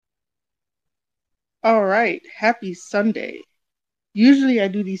All right, happy Sunday. Usually I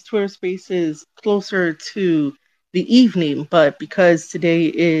do these Twitter spaces closer to the evening, but because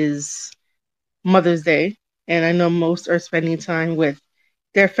today is Mother's Day, and I know most are spending time with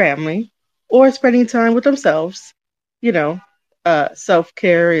their family or spending time with themselves, you know, self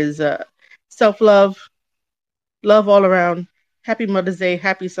care is self love, love all around. Happy Mother's Day,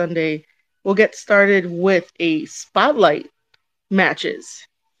 happy Sunday. We'll get started with a spotlight matches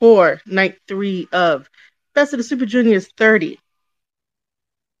for night three of Best of the Super Juniors 30.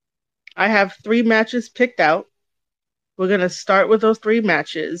 I have three matches picked out. We're going to start with those three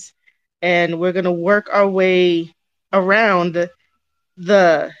matches and we're going to work our way around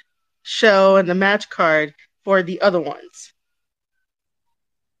the show and the match card for the other ones.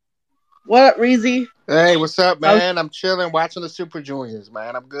 What up, Reezy? Hey, what's up, How's... man? I'm chilling, watching the Super Juniors,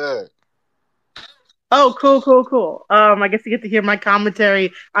 man. I'm good. Oh, cool, cool, cool. I guess you get to hear my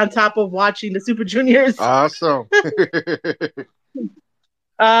commentary on top of watching the Super Juniors. Awesome.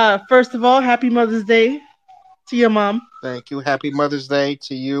 First of all, happy Mother's Day to your mom. Thank you. Happy Mother's Day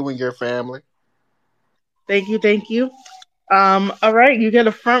to you and your family. Thank you, thank you. All right, you get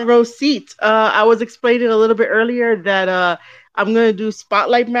a front row seat. I was explaining a little bit earlier that I'm gonna do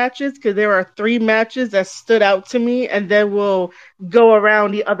spotlight matches because there are three matches that stood out to me, and then we'll go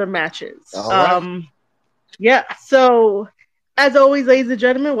around the other matches. All right. Yeah. So, as always, ladies and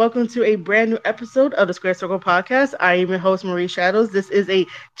gentlemen, welcome to a brand new episode of the Square Circle Podcast. I am your host, Marie Shadows. This is a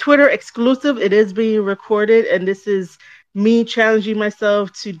Twitter exclusive. It is being recorded, and this is me challenging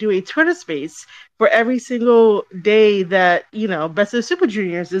myself to do a Twitter space for every single day that, Best of Super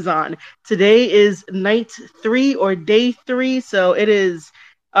Juniors is on. Today is night three or day three. So it is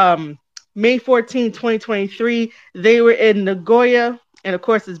May 14th, 2023. They were in Nagoya. And of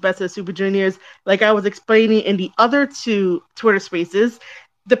course, it's Best of Super Juniors. Like I was explaining in the other two Twitter spaces,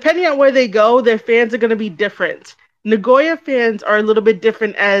 depending on where they go, their fans are going to be different. Nagoya fans are a little bit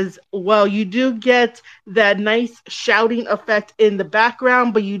different as well. You do get that nice shouting effect in the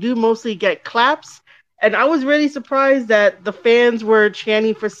background, but you do mostly get claps. And I was really surprised that the fans were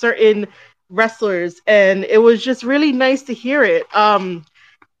chanting for certain wrestlers, and it was just really nice to hear it.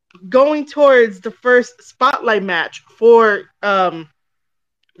 Going towards the first spotlight match for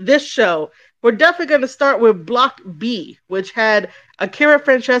this show, we're definitely going to start with Block B, which had Akira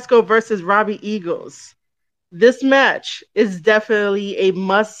Francesco versus Robbie Eagles. This match is definitely a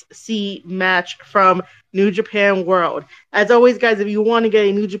must-see match from New Japan World. As always, guys, if you want to get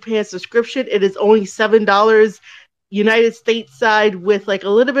a New Japan subscription, it is only $7 United States side with like a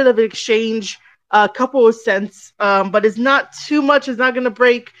little bit of an exchange, a couple of cents, but it's not too much. It's not going to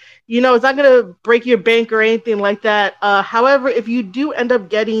break, it's not going to break your bank or anything like that. However, if you do end up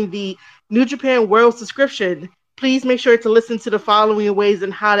getting the New Japan World subscription, please make sure to listen to the following ways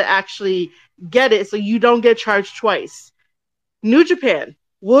and how to actually get it so you don't get charged twice. New Japan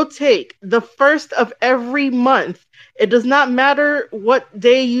will take the first of every month. It does not matter what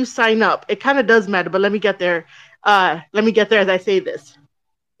day you sign up. It kind of does matter, but let me get there. As I say this.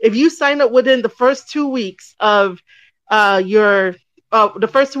 If you sign up within the first 2 weeks of the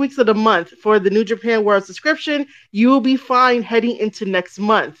first 2 weeks of the month for the New Japan World subscription, you will be fine heading into next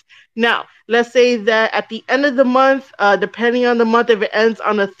month. Now, let's say that at the end of the month, depending on the month, if it ends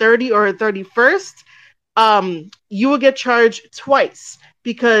on a 30 or a 31st, you will get charged twice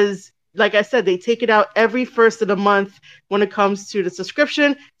because, like I said, they take it out every first of the month when it comes to the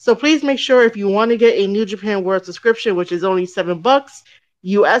subscription. So please make sure if you want to get a New Japan World subscription, which is only $7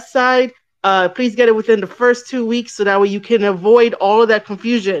 US side, please get it within the first 2 weeks so that way you can avoid all of that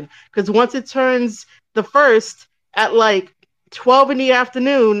confusion. Because once it turns the first at like 12 in the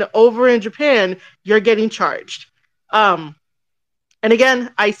afternoon over in Japan, you're getting charged. And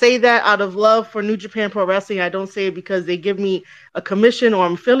again, I say that out of love for New Japan Pro Wrestling. I don't say it because they give me a commission or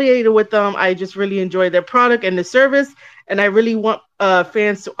I'm affiliated with them. I just really enjoy their product and the service. And I really want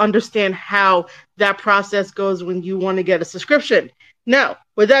fans to understand how that process goes when you want to get a subscription. Now,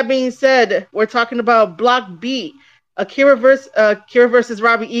 with that being said, we're talking about Block B, Akira versus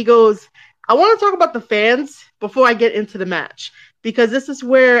Robbie Eagles. I want to talk about the fans before I get into the match, because this is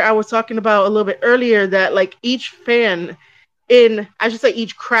where I was talking about a little bit earlier that like each fan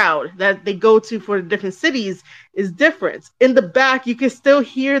each crowd that they go to for the different cities is different. In the back, you can still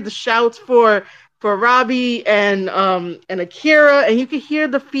hear the shouts for Robbie and Akira, and you can hear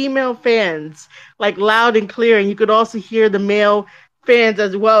the female fans like loud and clear, and you could also hear the male fans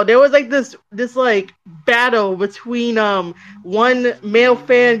as well. There was like this like battle between one male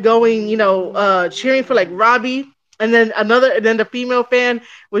fan going, cheering for like Robbie And then the female fan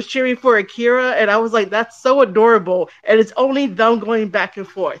was cheering for Akira, and I was like, that's so adorable. And it's only them going back and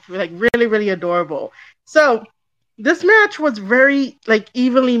forth, like really, really adorable. So this match was very like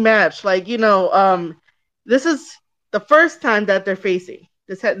evenly matched. Like this is the first time that they're facing.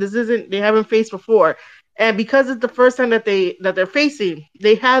 This isn't they haven't faced before, and because it's the first time that they're facing,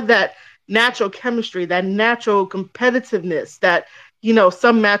 they have that natural chemistry, that natural competitiveness that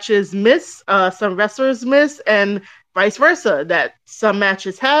some matches miss, some wrestlers miss, and vice versa. That some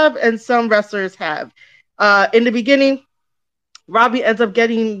matches have and some wrestlers have. In the beginning, Robbie ends up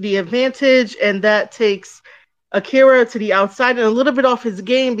getting the advantage, and that takes Akira to the outside and a little bit off his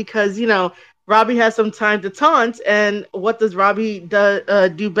game because Robbie has some time to taunt. And what does Robbie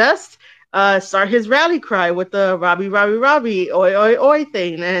do best? Start his rally cry with the Robbie, Robbie, Robbie, oi, oi, oi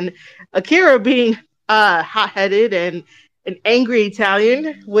thing. And Akira being hot headed and an angry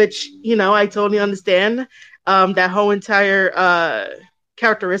Italian, which I totally understand that whole entire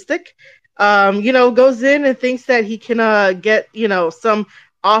characteristic. Goes in and thinks that he can get some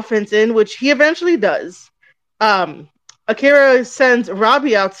offense in, which he eventually does. Akira sends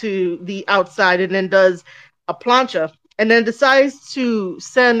Robbie out to the outside and then does a plancha and then decides to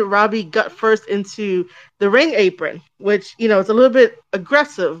send Robbie gut first into the ring apron, which, it's a little bit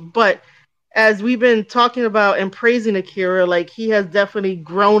aggressive, but as we've been talking about and praising Akira, like he has definitely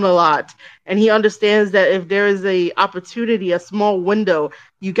grown a lot and he understands that if there is a opportunity, a small window,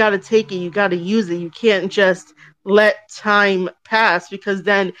 you got to take it, you got to use it. You can't just let time pass because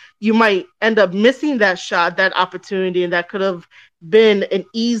then you might end up missing that shot, that opportunity, and that could have been an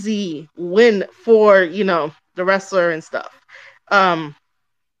easy win for, the wrestler and stuff.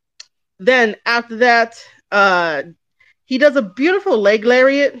 Then after that, he does a beautiful leg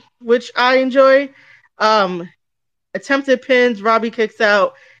lariat, which I enjoy. Um, Attempted pins, Robbie kicks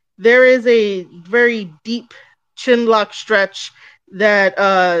out. There is a very deep chin lock stretch that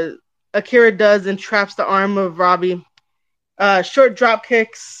Akira does and traps the arm of Robbie. Short drop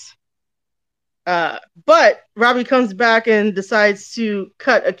kicks. But Robbie comes back and decides to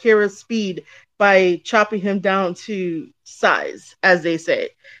cut Akira's speed by chopping him down to size, as they say.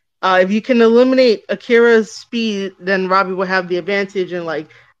 If you can eliminate Akira's speed, then Robbie will have the advantage, and like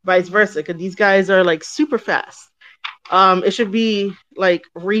vice versa, because these guys are like super fast. It should be like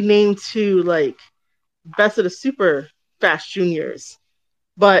renamed to like Best of the Super Fast Juniors,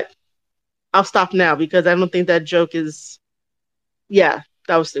 but I'll stop now because I don't think that joke is. Yeah,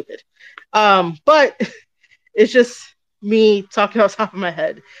 that was stupid. But it's just me talking off the top of my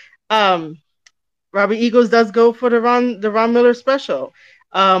head. Robbie Eagles does go for the Ron Miller special.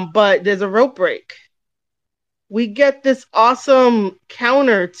 But there's a rope break. We get this awesome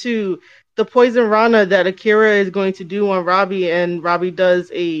counter to the Poison Rana that Akira is going to do on Robbie, and Robbie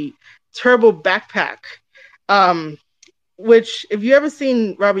does a turbo backpack. Which, if you ever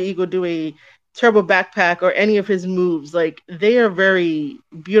seen Robbie Eagle do a turbo backpack or any of his moves, like they are very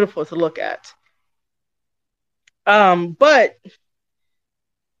beautiful to look at. But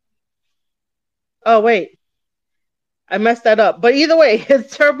oh wait, I messed that up. But either way,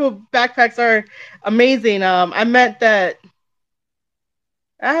 his turbo backpacks are amazing. I meant that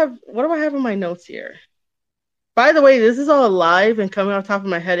what do I have in my notes here? By the way, this is all live and coming off the top of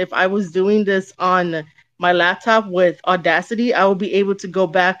my head. If I was doing this on my laptop with Audacity, I would be able to go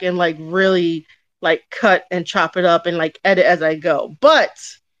back and like really like cut and chop it up and like edit as I go. But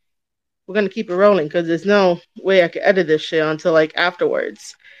we're gonna keep it rolling because there's no way I can edit this shit until like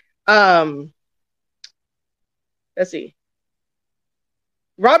afterwards. Let's see.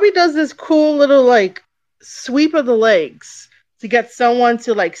 Robbie does this cool little like sweep of the legs to get someone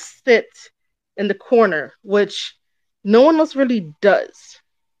to like sit in the corner, which no one else really does.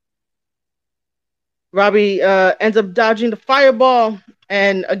 Robbie ends up dodging the fireball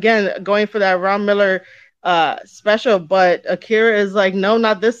and again going for that Ron Miller special, but Akira is like, no,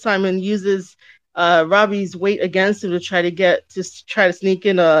 not this time, and uses Robbie's weight against him to try to sneak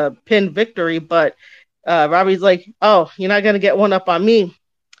in a pin victory. But Robbie's like, oh, you're not gonna get one up on me.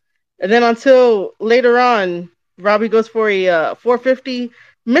 And then until later on, Robbie goes for a 450,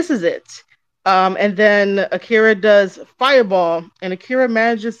 misses it. And then Akira does fireball, and Akira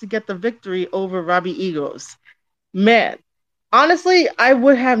manages to get the victory over Robbie Eagles. Man, honestly, I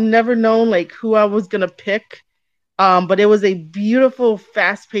would have never known like who I was gonna pick. But it was a beautiful,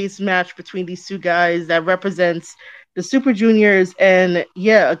 fast-paced match between these two guys that represents the Super Juniors. And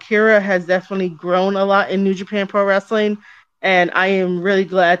yeah, Akira has definitely grown a lot in New Japan Pro Wrestling. And I am really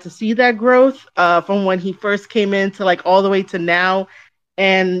glad to see that growth from when he first came in to like all the way to now.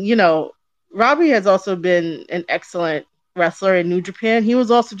 And, Robbie has also been an excellent wrestler in New Japan. He was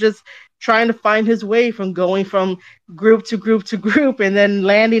also just trying to find his way from going from group to group to group and then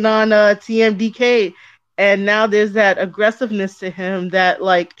landing on TMDK. And now there's that aggressiveness to him, that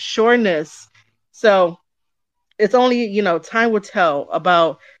like sureness. So it's only, time will tell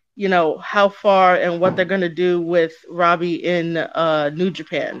about, how far and what they're going to do with Robbie in New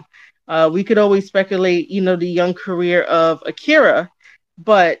Japan. We could always speculate, the young career of Akira,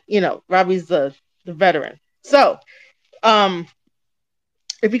 but Robbie's the veteran. So um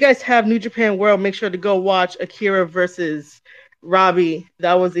if you guys have New Japan World, make sure to go watch Akira versus Robbie.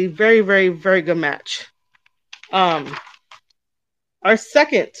 That was a very, very, very good match. um our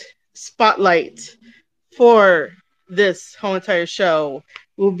second spotlight for this whole entire show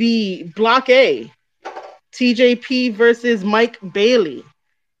will be Block A, TJP versus Mike Bailey.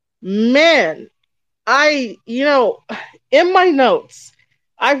 Man, in my notes,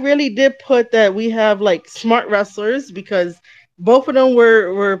 I really did put that we have like smart wrestlers, because both of them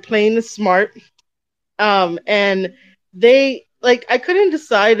were playing the smart. And they, like, I couldn't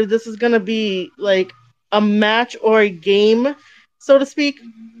decide if this is gonna be like a match or a game, so to speak,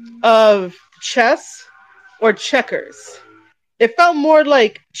 of chess or checkers. It felt more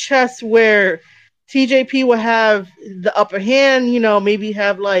like chess, where TJP would have the upper hand, maybe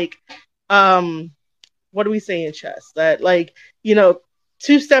have like what do we say in chess? That, like, you know,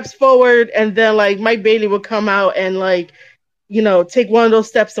 two steps forward, and then like Mike Bailey would come out and like, take one of those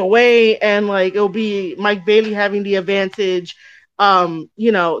steps away, and like it'll be Mike Bailey having the advantage.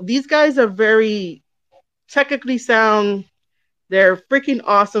 These guys are very technically sound. They're freaking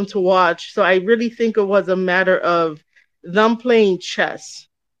awesome to watch. So I really think it was a matter of them playing chess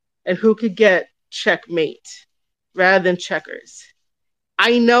and who could get checkmate rather than checkers.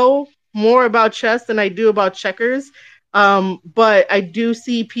 I know more about chess than I do about checkers. But I do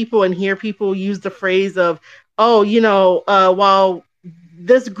see people and hear people use the phrase of, oh, while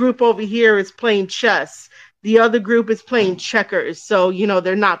this group over here is playing chess, the other group is playing checkers. So,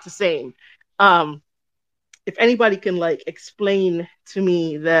 they're not the same. Um, if anybody can like explain to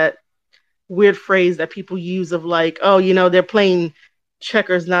me that weird phrase that people use of like, oh, they're playing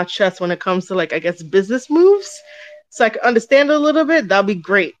checkers, not chess, when it comes to like, I guess, business moves, so I can understand it a little bit, that'll be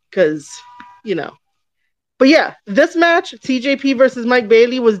great. Because, you know. But yeah, this match, TJP versus Mike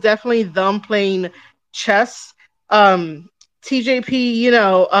Bailey, was definitely them playing chess. TJP,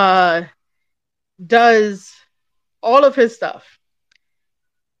 does all of his stuff.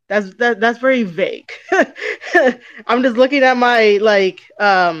 That's very vague. I'm just looking at my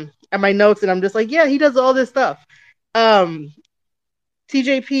at my notes, and I'm just like, yeah, he does all this stuff. Um,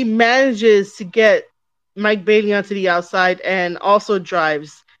 TJP manages to get Mike Bailey onto the outside, and also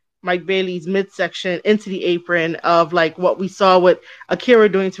drives Mike Bailey's midsection into the apron, of like what we saw with Akira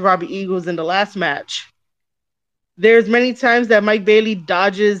doing to Robbie Eagles in the last match. There's many times that Mike Bailey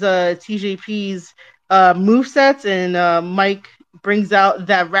dodges TJP's move sets, and Mike brings out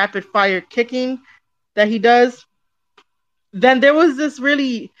that rapid fire kicking that he does. Then there was this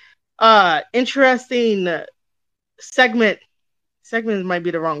really interesting segment. Segment might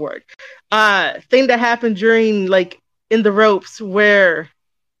be the wrong word. Thing that happened during, like, in the ropes, where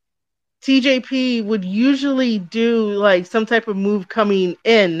TJP would usually do like some type of move coming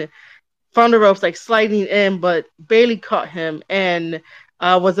in from the ropes, like sliding in, but Bailey caught him and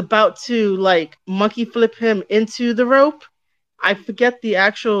was about to like monkey flip him into the rope. I forget the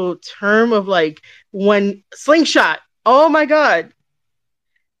actual term of like when slingshot. Oh my god.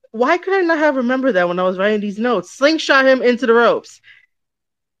 Why could I not have remembered that when I was writing these notes? Slingshot him into the ropes.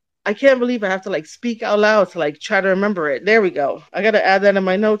 I can't believe I have to like speak out loud to like try to remember it. There we go. I gotta add that in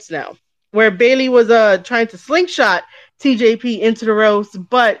my notes now. Where Bailey was trying to slingshot TJP into the ropes,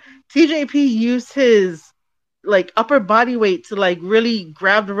 but TJP used his like upper body weight to like really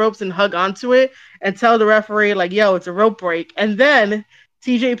grab the ropes and hug onto it and tell the referee like, yo, it's a rope break. And then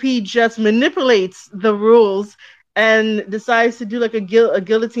TJP just manipulates the rules and decides to do like a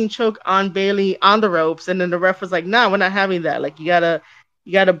guillotine choke on Bailey on the ropes. And then the ref was like, nah, we're not having that. Like, you gotta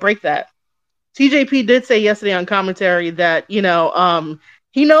break that. TJP did say yesterday on commentary that,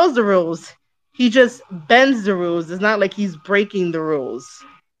 he knows the rules. He just bends the rules. It's not like he's breaking the rules.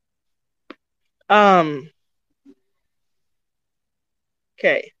 Um,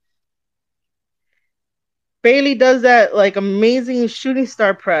 okay. Bailey does that like amazing shooting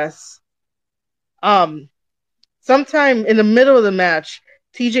star press. Um, Sometime in the middle of the match,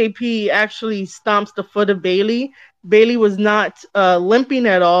 TJP actually stomps the foot of Bailey. Bailey was not limping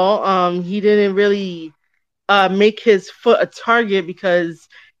at all. He didn't really make his foot a target, because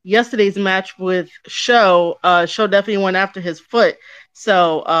yesterday's match with Show definitely went after his foot.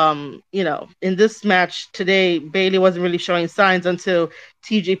 So, in this match today, Bailey wasn't really showing signs until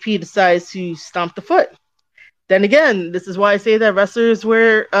TJP decides to stomp the foot. Then again, this is why I say that wrestlers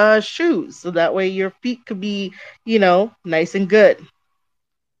wear shoes, so that way your feet could be, nice and good.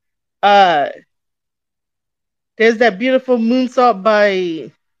 Uh, there's that beautiful moonsault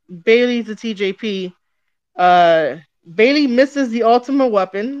by Bailey to TJP. Uh, Bailey misses the ultimate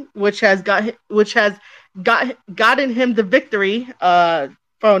weapon, which has gotten him the victory.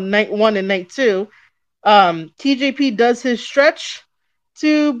 From night one and night two. TJP does his stretch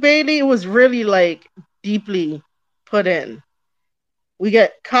to Bailey. It was really like deeply put in. We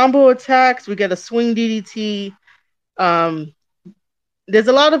get combo attacks. We get a swing DDT. Um, there's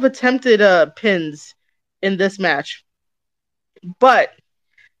a lot of attempted pins in this match, but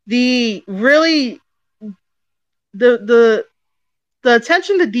the really the the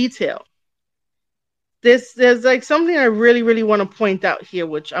attention to detail. There's like something I really want to point out here,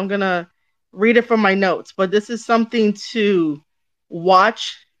 which I'm gonna read it from my notes, but this is something to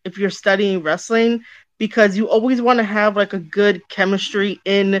watch if you're studying wrestling, because you always want to have like a good chemistry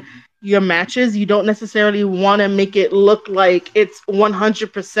in your matches. You don't necessarily want to make it look like it's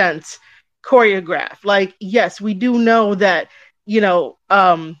 100% choreographed. Like, yes, we do know that, you know,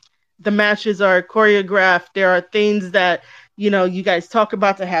 the matches are choreographed. There are things that, you guys talk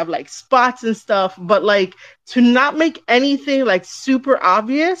about to have like spots and stuff, but like to not make anything like super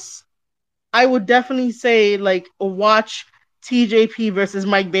obvious, I would definitely say like watch TJP versus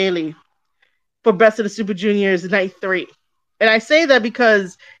Mike Bailey for Best of the Super Juniors night 3. And I say that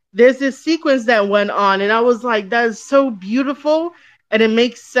because there's this sequence that went on and I was like, that is so beautiful and it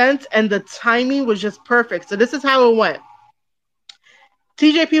makes sense and the timing was just perfect. So this is how it went.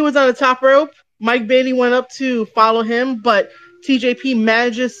 TJP was on the top rope. Mike Bailey went up to follow him, but TJP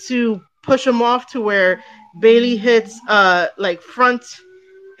manages to push him off to where Bailey hits like front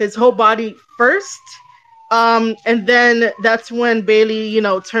his whole body first. And then that's when Bailey,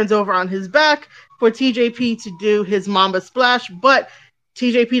 turns over on his back for TJP to do his Mamba Splash, but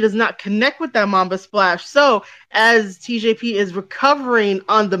TJP does not connect with that Mamba Splash. So as TJP is recovering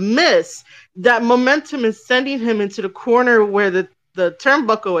on the miss, that momentum is sending him into the corner where the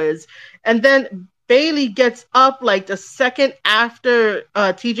turnbuckle is. And then Bailey gets up like the second after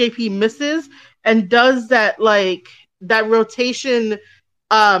TJP misses and does that like that rotation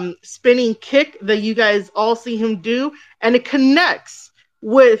spinning kick that you guys all see him do, and it connects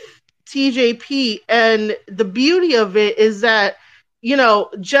with TJP. And the beauty of it is that,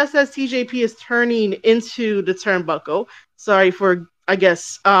 just as TJP is turning into the turnbuckle, sorry for, I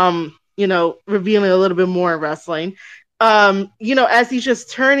guess, revealing a little bit more in wrestling. As he's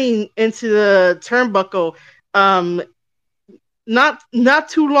just turning into the turnbuckle, not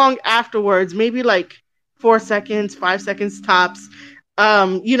too long afterwards, maybe like 4 seconds, 5 seconds tops,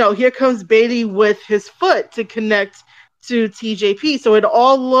 here comes Bailey with his foot to connect to TJP. So it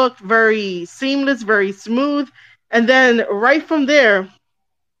all looked very seamless, very smooth. And then right from there,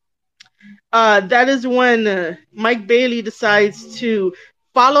 that is when Mike Bailey decides to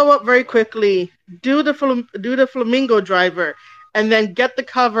follow up very quickly, do the flamingo driver, and then get the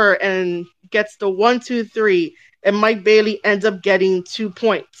cover and gets the 1, 2, 3. And Mike Bailey ends up getting 2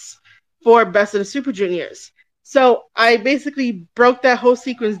 points for Best of the Super Juniors. So I basically broke that whole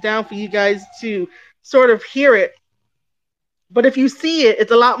sequence down for you guys to sort of hear it. But if you see it,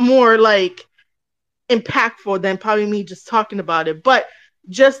 it's a lot more like impactful than probably me just talking about it. But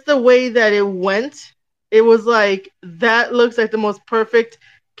just the way that it went, it was like, that looks like the most perfect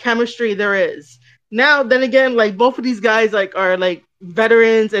chemistry there is. Now, then again, like both of these guys like are like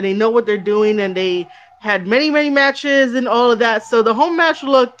veterans and they know what they're doing and they had many matches and all of that. So the whole match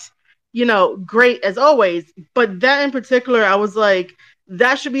looked, great as always. But that in particular, I was like,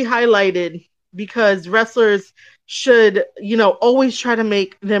 that should be highlighted because wrestlers should, always try to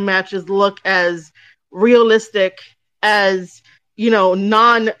make their matches look as realistic as,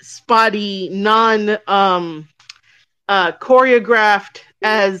 non-spotty, choreographed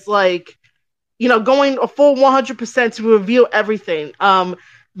as like, going a full 100% to reveal everything.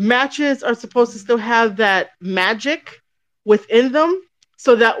 Matches are supposed to still have that magic within them.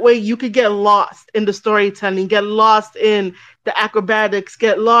 So that way you could get lost in the storytelling, get lost in the acrobatics,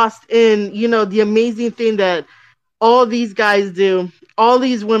 get lost in, the amazing thing that all these guys do, all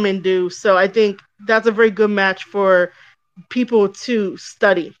these women do. So I think that's a very good match for people to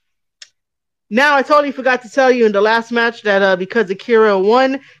study. Now, I totally forgot to tell you in the last match that because Akira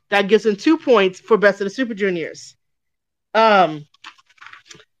won, that gives him 2 points for Best of the Super Juniors. And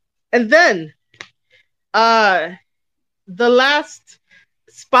then the last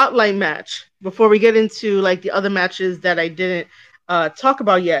spotlight match before we get into like the other matches that I didn't talk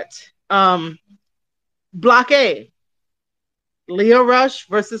about yet. Block A, Leo Rush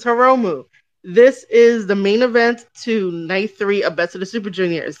versus Hiromu. This is the main event to night 3 of Best of the Super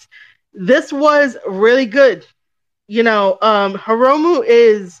Juniors. This was really good. Hiromu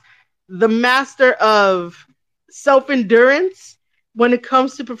is the master of self endurance when it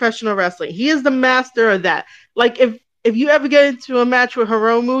comes to professional wrestling. He is the master of that. Like if you ever get into a match with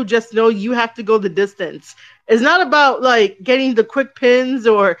Hiromu, just know you have to go the distance. It's not about like getting the quick pins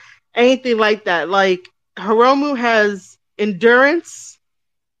or anything like that. Like Hiromu has endurance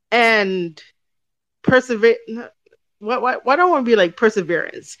and persevere. Why don't I want to be like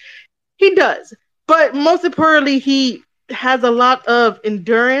perseverance? He does. But most importantly, he has a lot of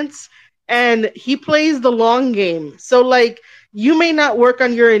endurance and he plays the long game. So like you may not work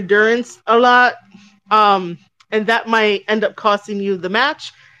on your endurance a lot, and that might end up costing you the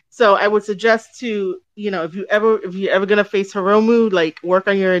match. So I would suggest to, if you're ever gonna face Hiromu, like work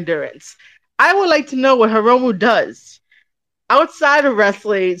on your endurance. I would like to know what Hiromu does outside of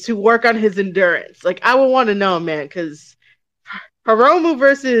wrestling to work on his endurance. Like I would want to know, man, because Hiromu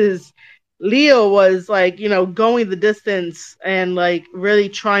versus Leo was like, going the distance and like really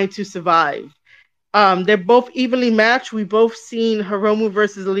trying to survive. They're both evenly matched. We both seen Hiromu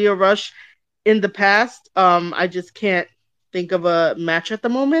versus Leo Rush in the past. I just can't think of a match at the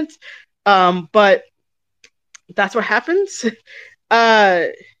moment. But that's what happens. Uh,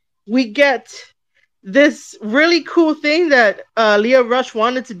 we get this really cool thing that Leo Rush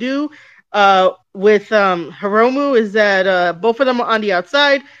wanted to do with Hiromu is that both of them are on the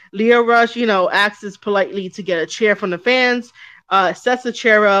outside. Leo Rush, asks politely to get a chair from the fans, sets the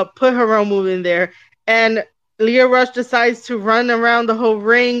chair up, put Hiromu in there, and Leo Rush decides to run around the whole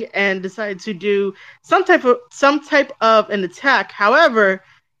ring and decide to do some type of an attack. However,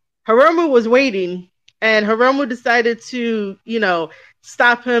 Hiromu was waiting, and Hiromu decided to,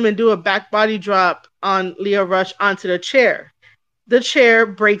 stop him and do a back body drop on Leo Rush onto the chair. The chair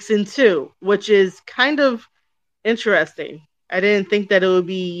breaks in two, which is kind of interesting. I didn't think that it would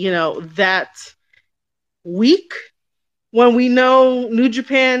be, that weak when we know New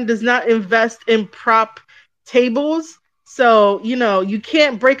Japan does not invest in prop tables. So, you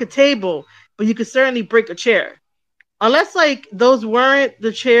can't break a table, but you can certainly break a chair. Unless like those weren't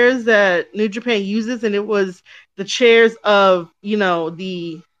the chairs that New Japan uses and it was the chairs of,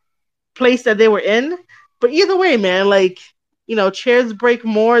 the place that they were in. But either way, man, like, chairs break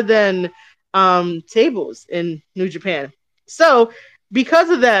more than tables in New Japan. So because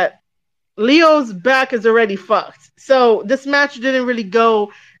of that, Leo's back is already fucked. So this match didn't really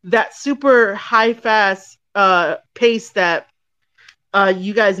go that super high fast pace that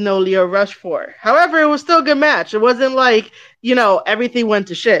you guys know Leo Rush for. However, it was still a good match. It wasn't like, everything went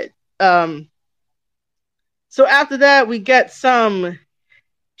to shit. So after that, we get some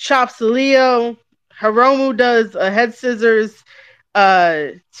chops to Leo. Hiromu does a head scissors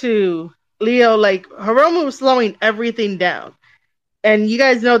to Leo. Like, Hiromu was slowing everything down. And you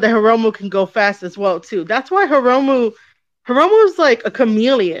guys know that Hiromu can go fast as well, too. That's why Hiromu's like a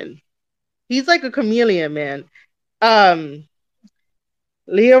chameleon. He's like a chameleon, man. Um,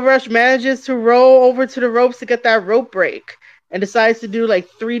 Leo Rush manages to roll over to the ropes to get that rope break and decides to do like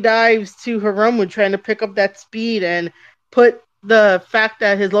 3 dives to Hiromu, trying to pick up that speed and put the fact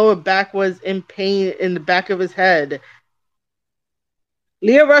that his lower back was in pain in the back of his head.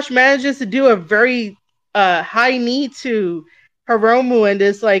 Leo Rush manages to do a very high knee to Hiromu and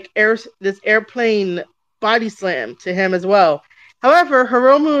this airplane body slam to him as well. However,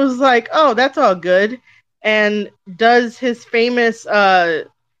 Hiromu is like, oh, that's all good, and does his famous Death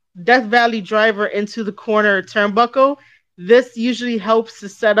Valley driver into the corner turnbuckle. This usually helps to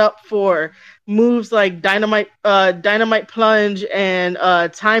set up for moves like dynamite plunge and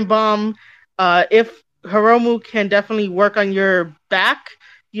time bomb. If Hiromu can definitely work on your back,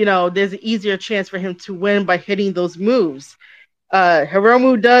 there's an easier chance for him to win by hitting those moves.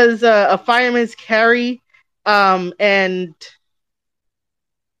 Hiromu does a fireman's carry and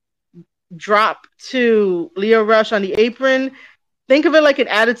drop to Leo Rush on the apron. Think of it like an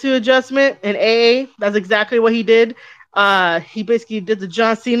attitude adjustment in AA. That's exactly what he did. He basically did the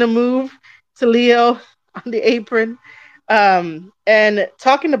John Cena move to Leo on the apron. And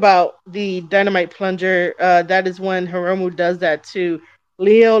talking about the dynamite plunger, that is when Hiromu does that to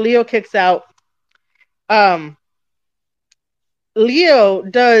Leo. Leo kicks out. Um, Leo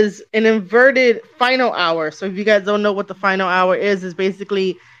does an inverted final hour. So if you guys don't know what the final hour is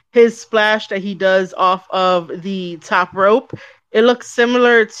basically his splash that he does off of the top rope. It looks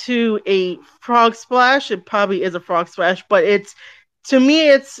similar to a frog splash. It probably is a frog splash, but to me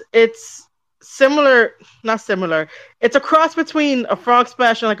it's similar, not similar. It's a cross between a frog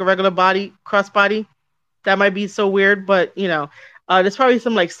splash and like a regular body crossbody. That might be so weird, but there's probably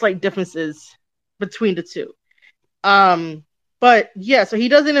some like slight differences between the two. Um, but yeah, so he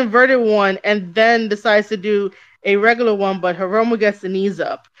does an inverted one and then decides to do a regular one, but Hiromu gets the knees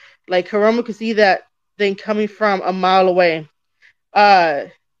up. Like Hiromu could see that thing coming from a mile away. Uh,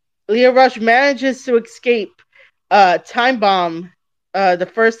 Leo Rush manages to escape Time Bomb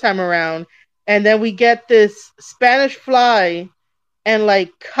the first time around, and then we get this Spanish Fly and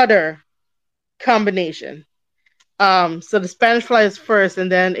like Cutter combination. So the Spanish Fly is first,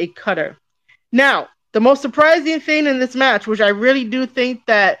 and then a Cutter. Now, the most surprising thing in this match, which I really do think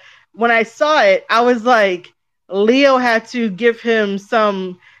that when I saw it, I was like, Leo had to give him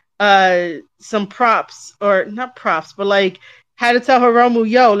some props, or not props, but like had to tell Hiromu,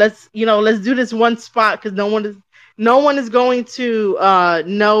 yo, let's do this one spot because no one is going to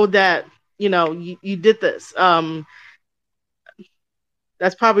know that you did this.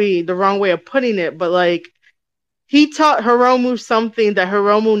 That's probably the wrong way of putting it, but like he taught Hiromu something that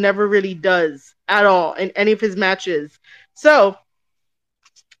Hiromu never really does at all in any of his matches. So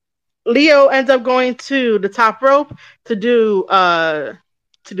Leo ends up going to the top rope to do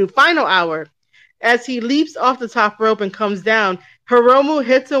final hour. As he leaps off the top rope and comes down, Hiromu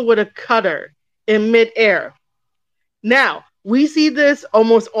hits him with a cutter in midair. Now, we see this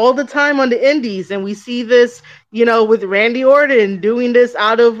almost all the time on the indies, and we see this, with Randy Orton doing this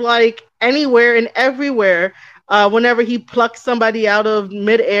out of like anywhere and everywhere. Whenever he plucks somebody out of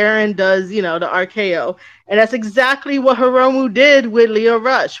midair and does, the RKO, and that's exactly what Hiromu did with Leo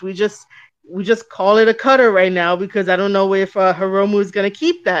Rush. We just call it a cutter right now because I don't know if Hiromu is gonna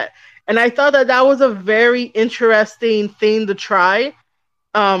keep that. And I thought that was a very interesting thing to try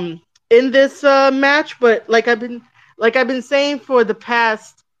in this match. But like I've been saying for the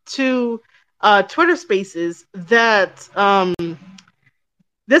past two Twitter Spaces that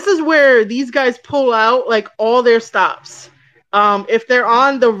this is where these guys pull out like all their stops. If they're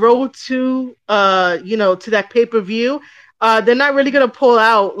on the road to to that pay-per-view, they're not really gonna pull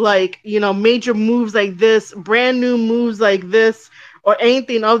out like major moves like this, brand new moves like this, or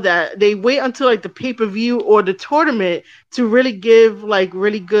anything of that. They wait until like the pay-per-view or the tournament to really give like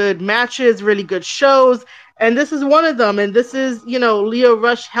really good matches, really good shows. And this is one of them. And this is, Leo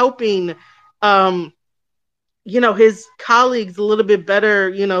Rush helping his colleagues a little bit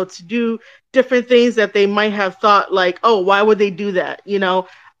better, to do different things that they might have thought like, oh, why would they do that?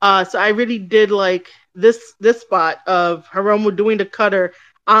 So I really did like this spot of Hiromu doing the cutter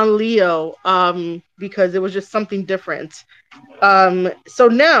on Leo, because it was just something different. So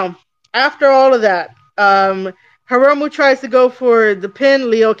now, after all of that, Hiromu tries to go for the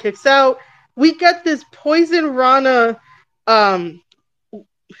pin. Leo kicks out. We get this Poison Rana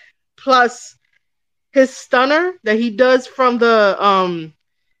plus his stunner that he does from the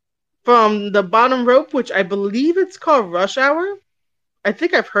bottom rope, which I believe it's called Rush Hour. I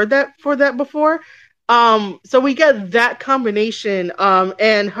think I've heard that before. So we get that combination.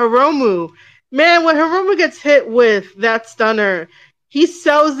 And Hiromu, man, when Hiromu gets hit with that stunner, he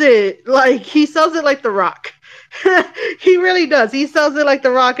sells it like The Rock. He really does. He sells it like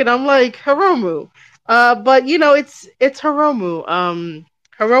The Rock, and I'm like, Hiromu. But it's Hiromu.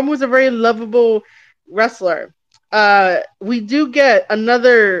 Hiromu's a very lovable wrestler. We do get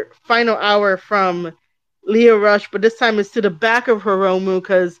another final hour from Leo Rush, but this time it's to the back of Hiromu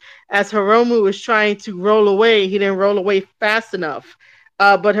because as Hiromu is trying to roll away, he didn't roll away fast enough.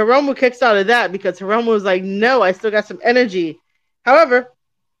 But Hiromu kicks out of that because Hiromu was like, no, I still got some energy. However,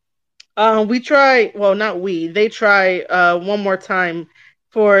 they try one more time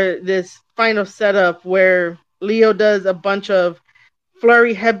for this final setup where Leo does a bunch of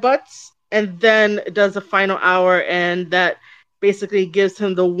flurry headbutts and then does a final hour, and that basically gives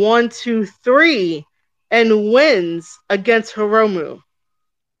him the 1-2-3 and wins against Hiromu,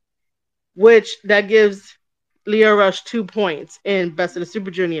 which that gives Leo Rush 2 points in Best of the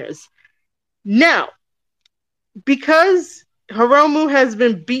Super Juniors. Now, because Hiromu has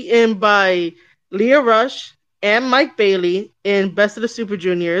been beaten by Leo Rush and Mike Bailey in Best of the Super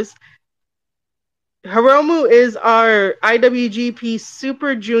Juniors, Hiromu is our IWGP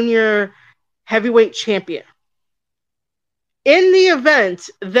Super Junior Heavyweight Champion. In the event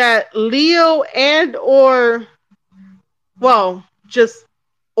that Leo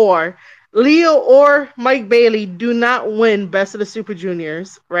Leo or Mike Bailey do not win Best of the Super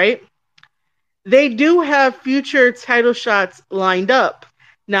Juniors, right? They do have future title shots lined up.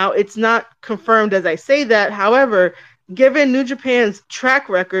 Now, it's not confirmed as I say that. However, given New Japan's track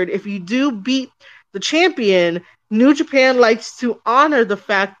record, if you do beat the champion, New Japan likes to honor the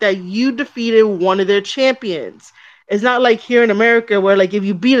fact that you defeated one of their champions. It's not like here in America where like if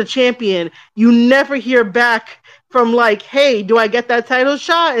you beat a champion, you never hear back from like, hey, do I get that title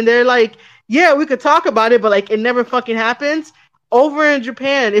shot? And they're like, yeah, we could talk about it, but like it never fucking happens. Over in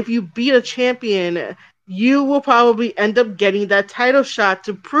Japan, if you beat a champion, you will probably end up getting that title shot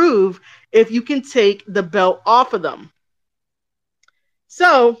to prove if you can take the belt off of them.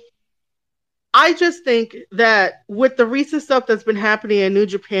 So I just think that with the recent stuff that's been happening in New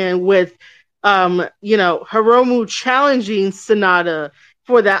Japan with Hiromu challenging Sonata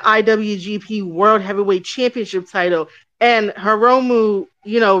for that IWGP World Heavyweight Championship title and Hiromu,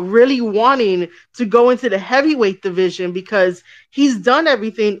 really wanting to go into the heavyweight division because he's done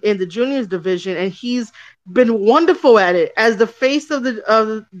everything in the juniors division and he's been wonderful at it. As the face of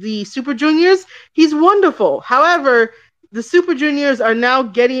the Super Juniors, he's wonderful. However, the Super Juniors are now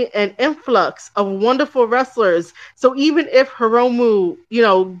getting an influx of wonderful wrestlers. So even if Hiromu,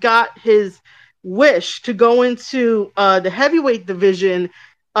 got his wish to go into the heavyweight division,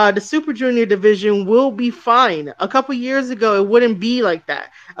 the Super Junior division will be fine. A couple years ago, it wouldn't be like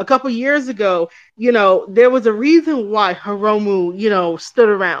that. A couple years ago, there was a reason why Hiromu, stood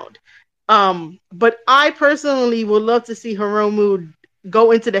around. But I personally would love to see Hiromu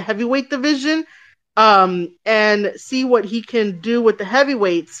go into the heavyweight division and see what he can do with the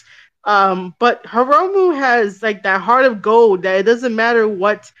heavyweights. But Hiromu has like that heart of gold that it doesn't matter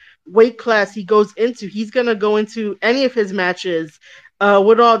what weight class he goes into. He's going to go into any of his matches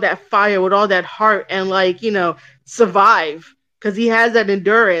with all that fire, with all that heart and survive because he has that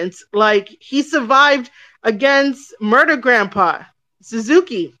endurance. Like he survived against Murder Grandpa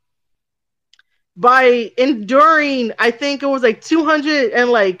Suzuki by enduring, I think it was like 200 and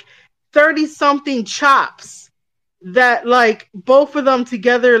like 30 something chops that like both of them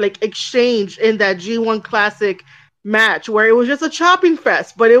together like exchanged in that G1 Classic match where it was just a chopping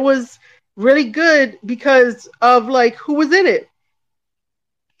fest, but it was really good because of like who was in it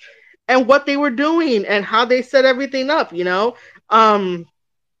and what they were doing and how they set everything up, so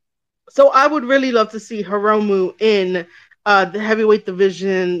I would really love to see Hiromu in the heavyweight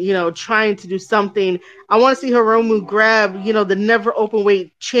division, trying to do something. I want to see Hiromu grab, the never open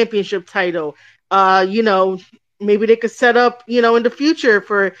weight championship title. Maybe they could set up, in the future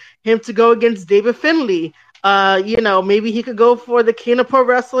for him to go against David Finlay. Maybe he could go for the King of Pro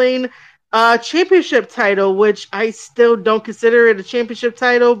Wrestling championship title, which I still don't consider it a championship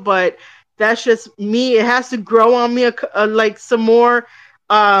title, but that's just me. It has to grow on me like some more.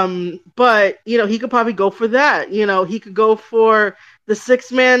 But he could probably go for that. He could go for the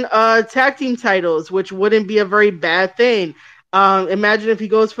 6-man tag team titles, which wouldn't be a very bad thing. Imagine if he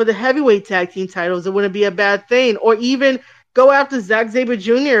goes for the heavyweight tag team titles, it wouldn't be a bad thing. Or even go after Zack Sabre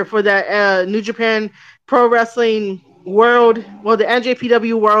Jr. for that New Japan Pro Wrestling the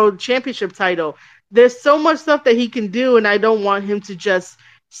NJPW World Championship title. There's so much stuff that he can do, and I don't want him to just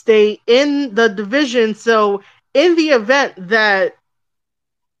stay in the division. So in the event that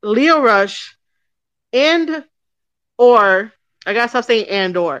Leo Rush and or I gotta stop saying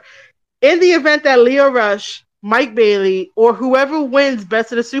and or in the event that Leo Rush, Mike Bailey, or whoever wins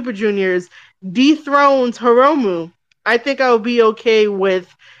Best of the Super Juniors dethrones Hiromu, I think I would be okay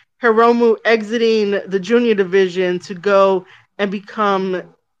with Hiromu exiting the junior division to go and become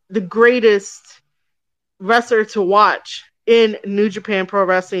the greatest wrestler to watch in New Japan Pro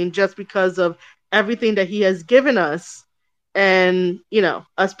Wrestling just because of everything that he has given us and,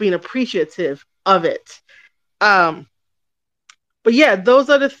 us being appreciative of it. But yeah,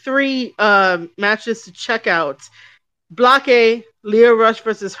 those are the three matches to check out. Block A, Leo Rush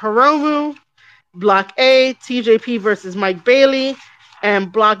versus Hiromu. Block A, TJP versus Mike Bailey.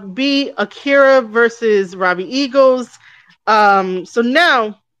 And Block B, Akira versus Robbie Eagles. So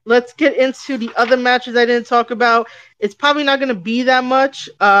now let's get into the other matches I didn't talk about. It's probably not going to be that much.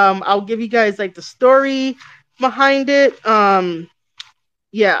 I'll give you guys like the story behind it.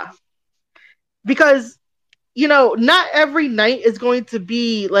 Yeah. Because not every night is going to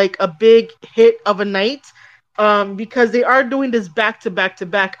be like a big hit of a night because they are doing this back to back to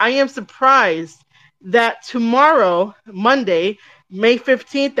back. I am surprised that tomorrow, Monday, May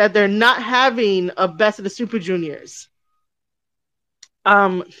 15th, that they're not having a Best of the Super Juniors.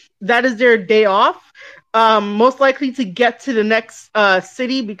 That is their day off, most likely to get to the next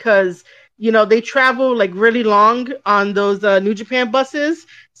city because they travel like really long on those New Japan buses.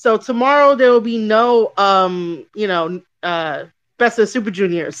 So tomorrow there will be no Best of the Super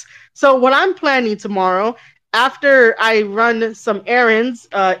Juniors. So what I'm planning tomorrow, after I run some errands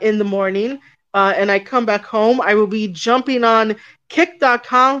in the morning and I come back home, I will be jumping on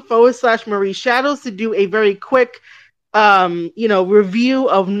kick.com/Marie Shadows to do a very quick review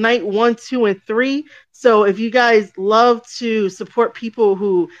of night 1, 2, and 3. So if you guys love to support people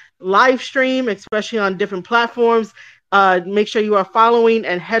who live stream, especially on different platforms, make sure you are following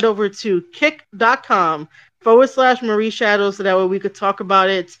and head over to kick.com/Marie Shadows so that way we could talk about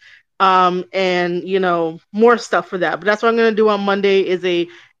it. And more stuff for that. But that's what I'm gonna do on Monday is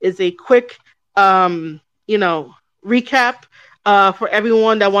a quick um, you know, recap for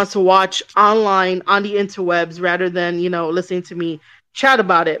everyone that wants to watch online on the interwebs rather than, listening to me chat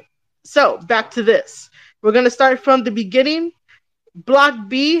about it. So back to this. We're going to start from the beginning. Block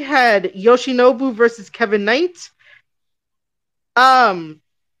B had Yoshinobu versus Kevin Knight. Um,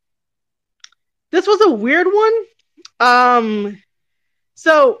 this was a weird one.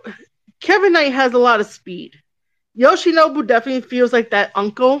 So Kevin Knight has a lot of speed. Yoshinobu definitely feels like that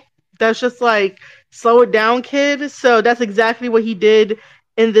uncle that's just like, slow it down, kid. So that's exactly what he did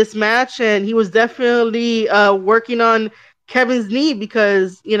in this match. And he was definitely working on Kevin's knee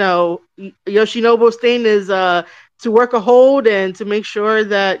because, Yoshinobu's thing is to work a hold and to make sure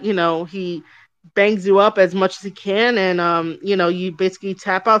that, he bangs you up as much as he can. And, you basically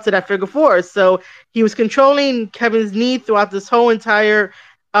tap out to that figure four. So he was controlling Kevin's knee throughout this whole entire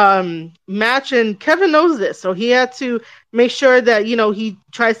match, and Kevin knows this, so he had to make sure that he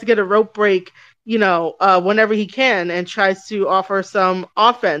tries to get a rope break whenever he can, and tries to offer some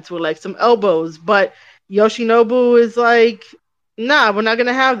offense with like some elbows. But Yoshinobu is like, nah, we're not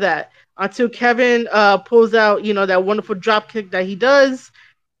gonna have that until Kevin pulls out that wonderful drop kick that he does.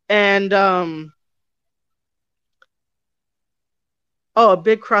 And a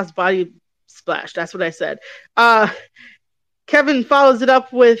big cross body splash, that's what I said. Kevin follows it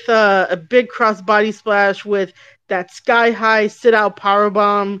up with a big cross body splash with that sky high sit out power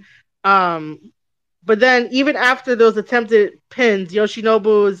bomb. But then even after those attempted pins,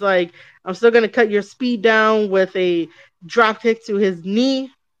 Yoshinobu is like, I'm still going to cut your speed down with a drop kick to his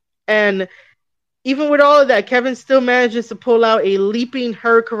knee. And even with all of that, Kevin still manages to pull out a leaping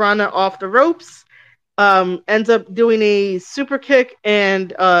hurricanrana off the ropes. Ends up doing a super kick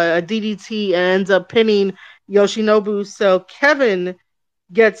and a DDT, and ends up pinning Yoshinobu. So Kevin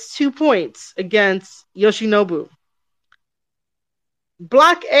gets 2 points against Yoshinobu.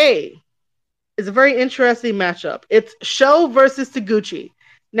 Block A is a very interesting matchup. It's Sho versus Taguchi.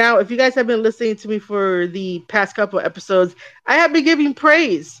 Now, if you guys have been listening to me for the past couple of episodes, I have been giving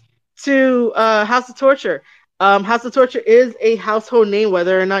praise to House of Torture. House of Torture is a household name,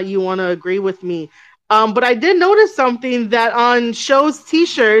 whether or not you want to agree with me. But I did notice something that on Sho's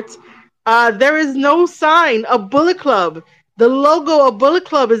t-shirt, there is no sign of Bullet Club. The logo of Bullet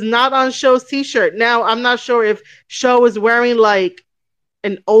Club is not on Sho's t-shirt. Now, I'm not sure if Sho is wearing like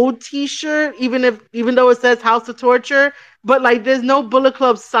an old t-shirt, even though it says House of Torture, but like there's no Bullet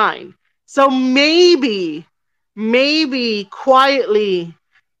Club sign. So maybe quietly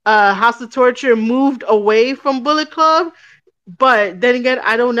House of Torture moved away from Bullet Club. But then again,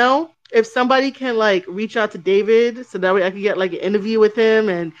 I don't know. If somebody can like reach out to David so that way I can get like an interview with him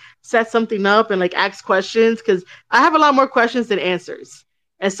and set something up and like ask questions, because I have a lot more questions than answers.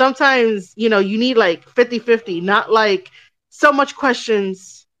 And sometimes, you need like 50-50, not like so much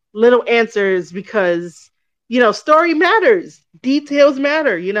questions, little answers, because, story matters, details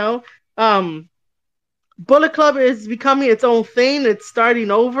matter. Bullet Club is becoming its own thing. It's starting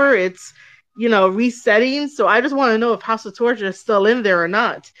over. It's, resetting. So I just want to know if House of Torture is still in there or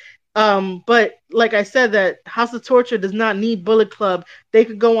not. But like I said, that House of Torture does not need Bullet Club. They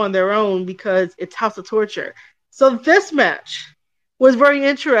could go on their own because it's House of Torture. So this match was very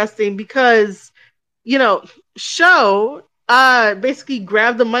interesting because, Sho basically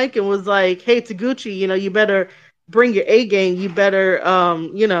grabbed the mic and was like, hey, Taguchi, you better bring your A game. You better,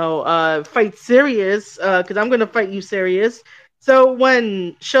 fight serious because I'm going to fight you serious. So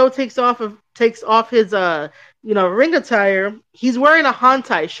when Sho takes off his, ring attire, he's wearing a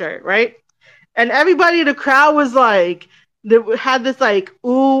Hantai shirt, right? And everybody in the crowd was like, they had this like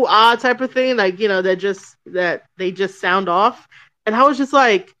ooh ah type of thing, like that they just sound off, and I was just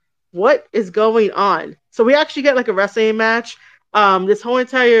like, what is going on? So we actually get like a wrestling match. This whole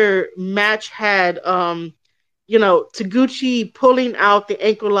entire match had Taguchi pulling out the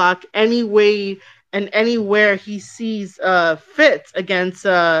ankle lock any way and anywhere he sees fit against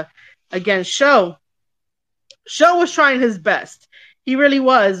Sho. Sho was trying his best. He really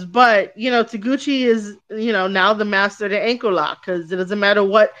was. But, Taguchi is, now the master of the ankle lock, because it doesn't matter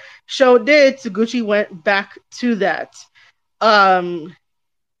what Sho did, Taguchi went back to that.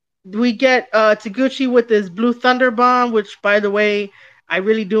 We get Taguchi with his Blue Thunder Bomb, which, by the way, I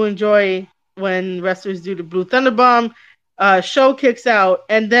really do enjoy when wrestlers do the Blue Thunder Bomb. Show kicks out,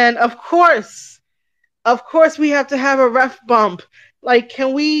 and then of course, we have to have a ref bump. Like,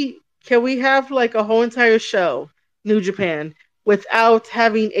 can we have like a whole entire show, New Japan, without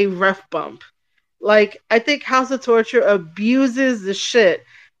having a ref bump? Like, I think House of Torture abuses the shit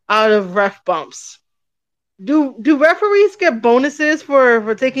out of ref bumps. Do referees get bonuses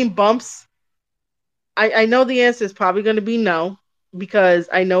for taking bumps? I know the answer is probably going to be no, because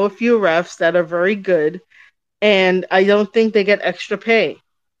I know a few refs that are very good, and I don't think they get extra pay.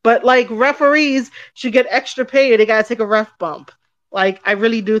 But like, referees should get extra pay. They gotta take a ref bump. Like, I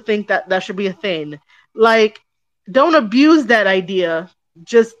really do think that that should be a thing. Like, don't abuse that idea.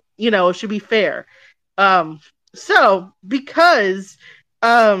 Just, it should be fair. Um, so because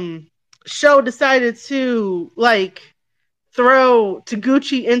um Show decided to like throw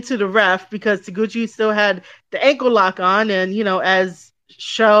Taguchi into the ref because Taguchi still had the ankle lock on, and as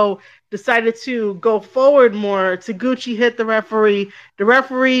Show decided to go forward more, Taguchi hit the referee. The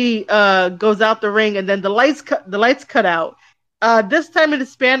referee goes out the ring, and then the lights cut out. This time in the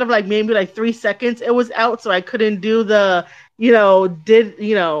span of like maybe like 3 seconds, it was out, so I couldn't do the did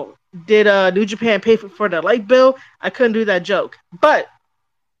New Japan pay for the light bill? I couldn't do that joke, but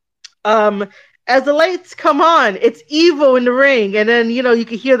um, as the lights come on, it's Evil in the ring, and then you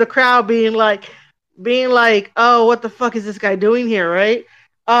can hear the crowd being like, "Oh, what the fuck is this guy doing here?" Right?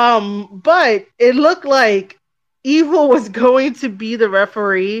 But it looked like Evil was going to be the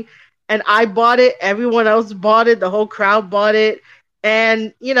referee, and I bought it. Everyone else bought it. The whole crowd bought it,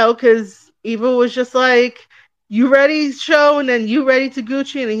 and because Evil was just like, "You ready, Show?" And then, "You ready,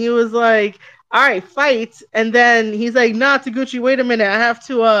 Taguchi?" And he was like, "All right, fight." And then he's like, "Nah, Taguchi, wait a minute. I have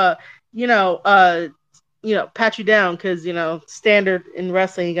to you know, uh, pat you down because standard in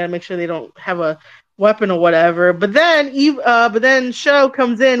wrestling, you gotta make sure they don't have a weapon or whatever." But then Show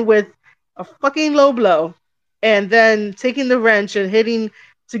comes in with a fucking low blow, and then taking the wrench and hitting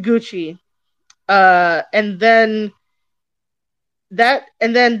Taguchi, and then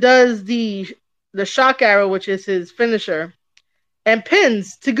does the shock arrow, which is his finisher, and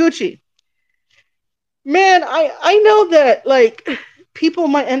pins Taguchi. Man, I know that like people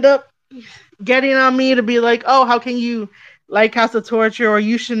might end up getting on me to be like, "Oh, how can you like House of Torture?" Or,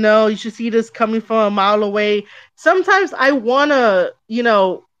 "You should know, you should see this coming from a mile away." Sometimes I wanna,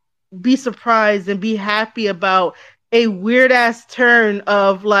 be surprised and be happy about a weird ass turn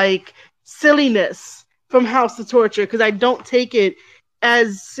of like silliness from House of Torture, because I don't take it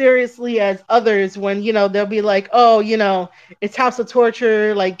as seriously as others when they'll be like, "Oh, it's House of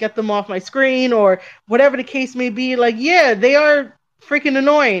Torture, like get them off my screen," or whatever the case may be. Like, yeah, they are freaking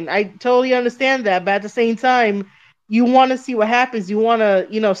annoying. I totally understand that, but at the same time, you want to see what happens. You want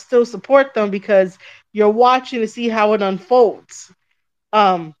to still support them because you're watching to see how it unfolds.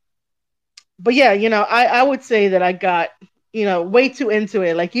 um but yeah, I would say that I got, way too into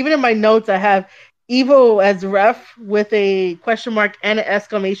it. Like, even in my notes, I have Evil as ref with a question mark and an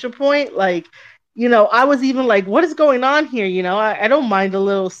exclamation point. Like, I was even like, what is going on here? I don't mind a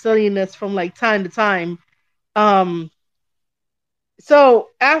little silliness from like time to time. Um, so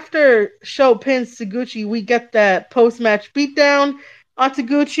after Show pins Taguchi, we get that post match beatdown on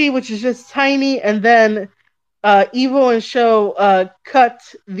Taguchi, which is just tiny, and then Evil and Show cut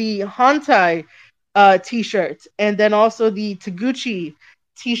the Hantai t-shirt, and then also the Taguchi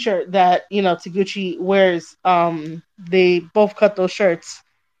t-shirt that Taguchi wears. They both cut those shirts.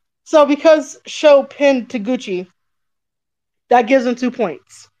 So because Show pinned Taguchi, that gives him 2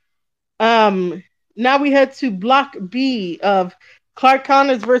 points. Um, Now we head to Block B of Clark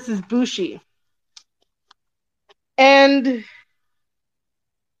Connors versus Bushi, and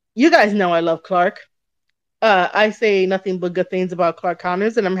you guys know I love Clark. I say nothing but good things about Clark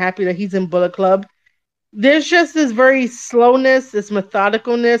Connors, and I'm happy that he's in Bullet Club. There's just this very slowness, this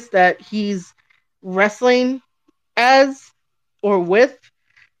methodicalness that he's wrestling as or with.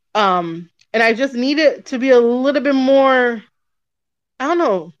 And I just need it to be a little bit more, I don't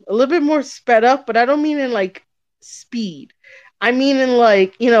know, a little bit more sped up, but I don't mean in like speed. I mean in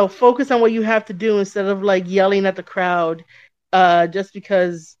like, focus on what you have to do instead of like yelling at the crowd just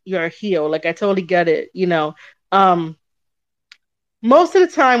because you're a heel. Like, I totally get it. Um Most of the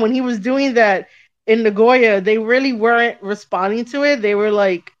time when he was doing that in Nagoya, they really weren't responding to it. They were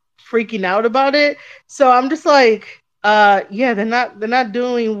like freaking out about it. So I'm just like, yeah, they're not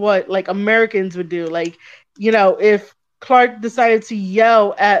doing what like Americans would do. Like, if Clark decided to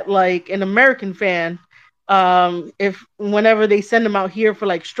yell at like an American fan, if whenever they send him out here for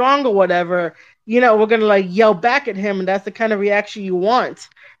like strong or whatever, we're gonna like yell back at him, and that's the kind of reaction you want.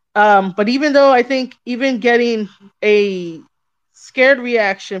 But even though I think even getting a scared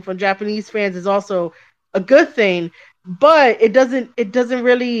reaction from Japanese fans is also a good thing, but it doesn't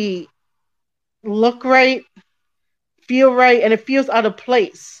really look right, feel right, and it feels out of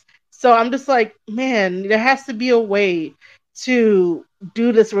place. So I'm just like, man, there has to be a way to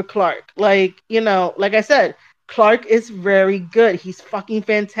do this with Clark. Like, like I said, Clark is very good. He's fucking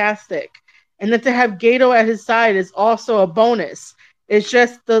fantastic. And then to have Gato at his side is also a bonus. It's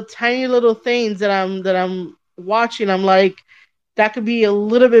just the tiny little things that I'm watching. I'm like, that could be a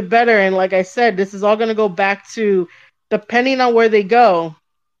little bit better. And like I said, this is all gonna go back to, depending on where they go,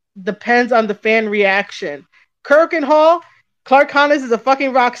 depends on the fan reaction. Kirk and Hall, Clark Connors is a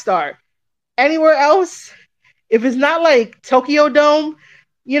fucking rock star. Anywhere else, if it's not like Tokyo Dome,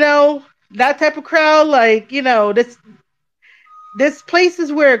 you know, that type of crowd, like, this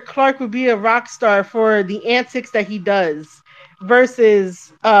places where Clark would be a rock star for the antics that he does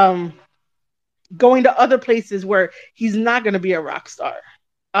versus going to other places where he's not going to be a rock star.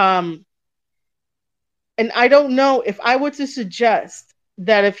 Um, and I don't know if I were to suggest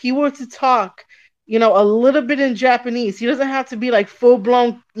that if he were to talk, a little bit in Japanese, he doesn't have to be like full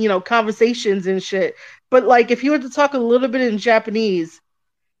blown, conversations and shit. But like if he were to talk a little bit in Japanese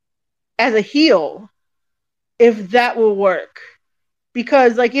as a heel, if that will work.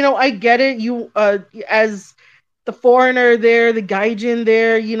 Because like, I get it. You as the foreigner there, the gaijin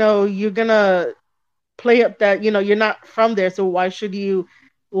there, you're gonna play up that, you're not from there, so why should you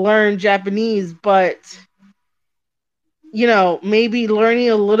learn Japanese? But maybe learning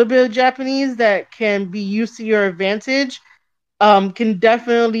a little bit of Japanese that can be used to your advantage can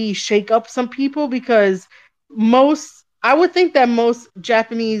definitely shake up some people because I would think that most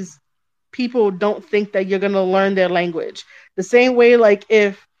Japanese people don't think that you're going to learn their language. The same way, like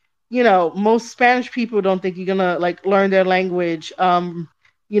if, most Spanish people don't think you're going to like learn their language. You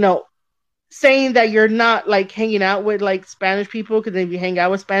know, saying that you're not like hanging out with like Spanish people, because if you hang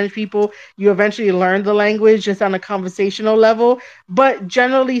out with Spanish people, you eventually learn the language just on a conversational level. But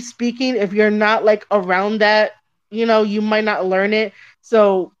generally speaking, if you're not like around that, you might not learn it.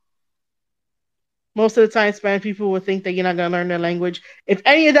 So most of the time, Spanish people will think that you're not gonna learn their language. If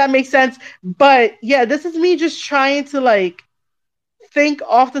any of that makes sense. But yeah, this is me just trying to like think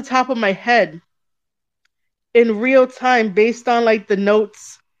off the top of my head in real time based on like the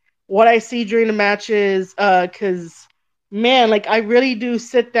notes, what I see during the matches. Cause man, like I really do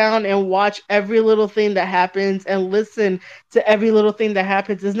sit down and watch every little thing that happens and listen to every little thing that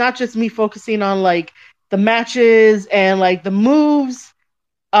happens. It's not just me focusing on like the matches and like the moves.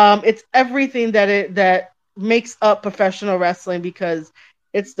 It's everything that makes up professional wrestling, because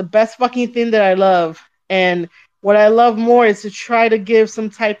it's the best fucking thing that I love. And what I love more is to try to give some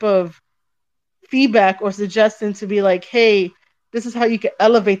type of feedback or suggestion to be like, hey, this is how you can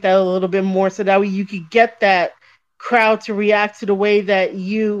elevate that a little bit more, so that way you could get that crowd to react to the way that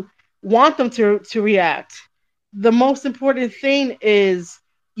you want them to react. The most important thing is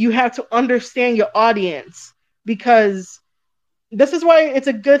you have to understand your audience, because this is why it's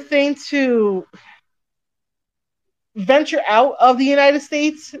a good thing to venture out of the United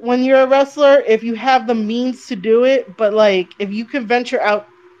States when you're a wrestler, if you have the means to do it. But like if you can venture out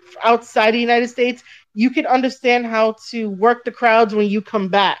outside the United States, you can understand how to work the crowds when you come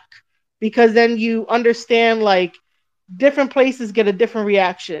back, because then you understand like different places get a different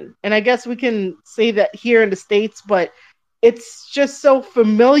reaction. And I guess we can say that here in the States, but it's just so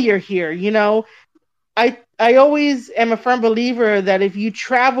familiar here. I always am a firm believer that if you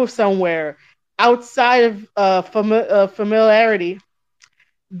travel somewhere outside of familiarity,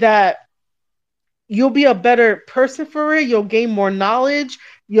 that you'll be a better person for it. You'll gain more knowledge.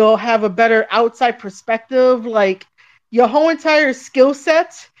 You'll have a better outside perspective. Like your whole entire skill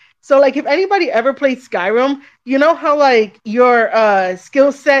set. So like if anybody ever played Skyrim, you know how like your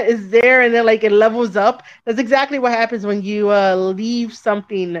skill set is there and then like it levels up. That's exactly what happens when you leave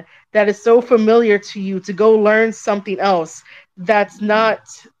something that is so familiar to you to go learn something else that's not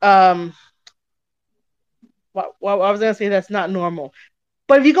well, I was gonna say that's not normal.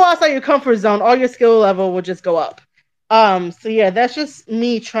 But if you go outside your comfort zone, all your skill level will just go up. So yeah, that's just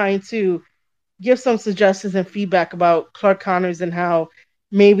me trying to give some suggestions and feedback about Clark Connors and how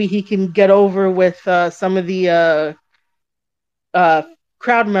maybe he can get over with some of the uh,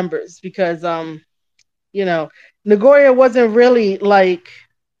 crowd members, because you know Nagoya wasn't really like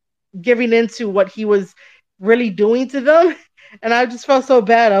giving into what he was really doing to them, and I just felt so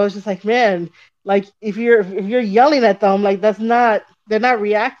bad. I was just like, man, like if you're yelling at them, like that's not they're not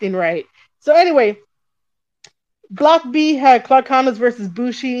reacting right. So anyway, Block B had Clark Connors versus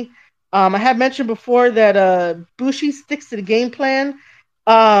Bushi. I had mentioned before that Bushi sticks to the game plan.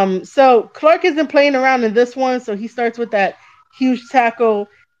 So Clark isn't playing around in this one, so he starts with that huge tackle,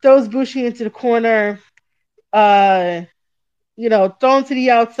 throws Bushi into the corner. uh, throw him to the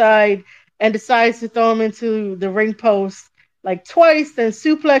outside and decides to throw him into the ring post like twice, then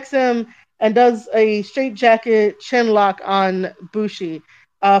suplex him and does a straight jacket chin lock on Bushi.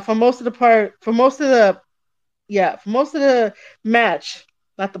 For most of the part, for most of the match,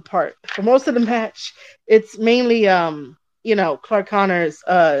 not the part, for most of the match, it's mainly Clark Connors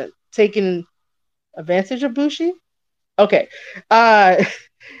taking advantage of Bushi. Okay. Uh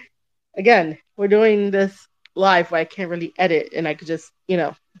Again, we're doing this live where I can't really edit and I could just,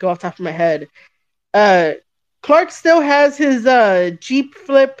 go off the top of my head. Uh Clark still has his Jeep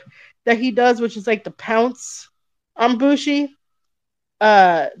flip that he does, which is like the pounce on Bushi.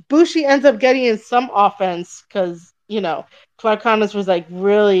 Bushi ends up getting in some offense because, Clark Connors was like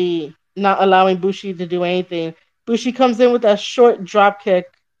really not allowing Bushi to do anything. Bushi comes in with a short drop kick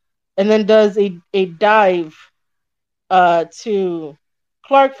and then does a dive to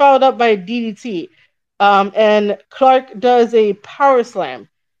Clark, followed up by a DDT. And Clark does a power slam.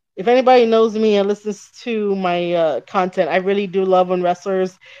 If anybody knows me and listens to my content, I really do love when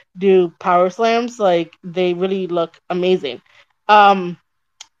wrestlers do power slams. Like, they really look amazing. Um,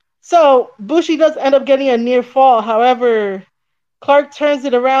 so Bushi does end up getting a near fall. However, Clark turns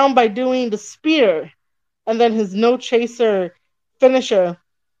it around by doing the spear and then his no chaser finisher.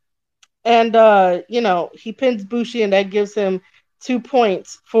 And he pins Bushi and that gives him 2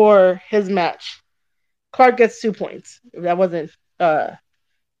 points for his match. Clark gets 2 points. If that wasn't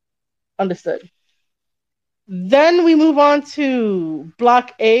understood. Then we move on to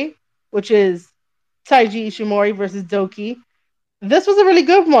Block A, which is Taiji Ishimori versus Doki. This was a really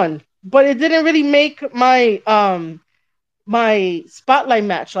good one, but it didn't really make my spotlight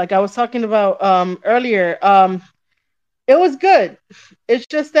match like I was talking about earlier. It was good. It's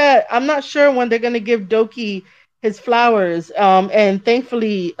just that I'm not sure when they're gonna give Doki his flowers. And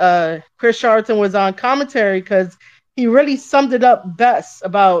thankfully, Chris Charlton was on commentary because he really summed it up best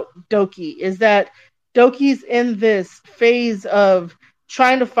about Doki. Is that Doki's in this phase of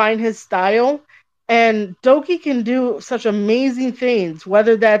trying to find his style, and Doki can do such amazing things.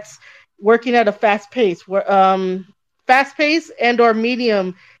 Whether that's working at a fast pace and or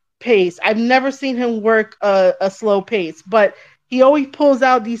medium pace. I've never seen him work a slow pace, but he always pulls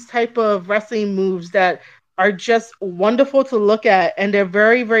out these type of wrestling moves that are just wonderful to look at, and they're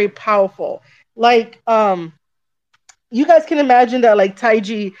very, very powerful. Like, you guys can imagine that like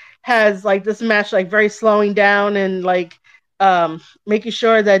Taiji has like this match like very slowing down and like making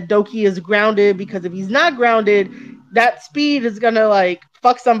sure that Doki is grounded, because if he's not grounded, that speed is gonna like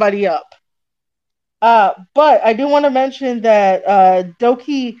fuck somebody up. But I do want to mention that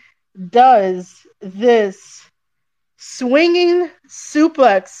Doki does this swinging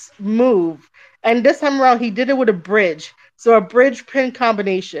suplex move, and this time around he did it with a bridge, so a bridge pin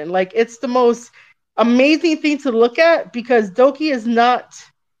combination. Like, it's the most amazing thing to look at because Doki is not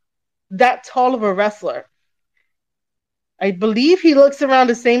that tall of a wrestler. I believe he looks around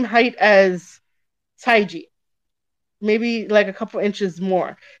the same height as Taiji, maybe like a couple inches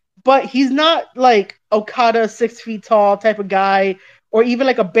more. But he's not like Okada 6 feet tall type of guy, or even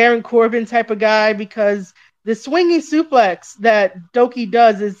like a Baron Corbin type of guy, because the swinging suplex that Doki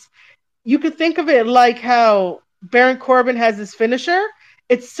does is, you could think of it like how Baron Corbin has his finisher.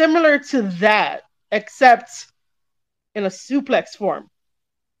 It's similar to that, except in a suplex form.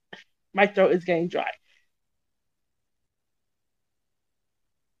 My throat is getting dry.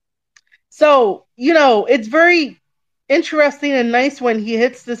 So, it's very interesting and nice when he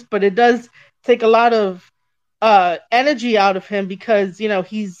hits this, but it does take a lot of energy out of him because,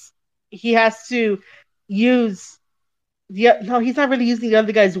 he has to use no, he's not really using the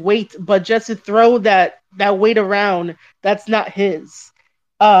other guy's weight, but just to throw that weight around that's not his.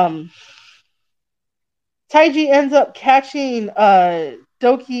 Um Taiji ends up catching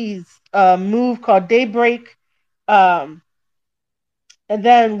Doki's move called Daybreak. Um and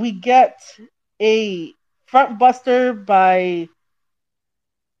then we get a front buster by,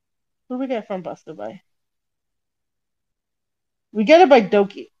 who do we get front buster by? We get it by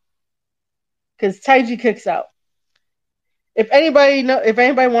Doki because Taiji kicks out. If anybody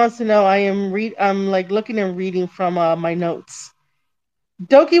wants to know, I'm like looking and reading from my notes.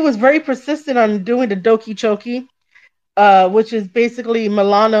 Doki was very persistent on doing the Doki Choki, which is basically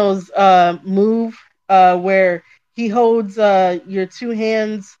Milano's move, where he holds your two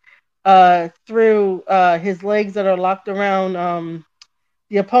hands through his legs that are locked around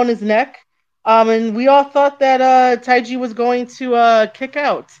the opponent's neck. And we all thought that Taiji was going to kick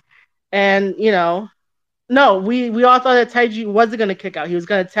out. And, no, we all thought that Taiji wasn't going to kick out. He was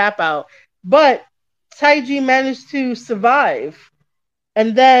going to tap out. But Taiji managed to survive.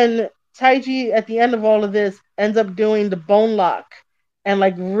 And then Taiji at the end of all of this ends up doing the bone lock and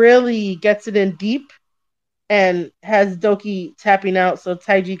like really gets it in deep and has Doki tapping out, so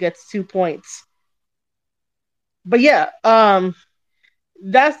Taiji gets 2 points. But yeah, that's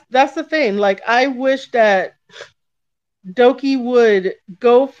the thing. Like I wish that Doki would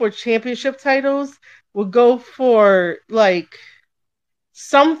go for championship titles, would go for like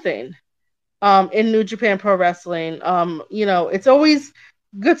something in New Japan Pro Wrestling. It's always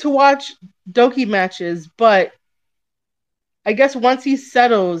good to watch Doki matches, but I guess once he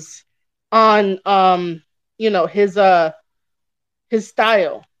settles on his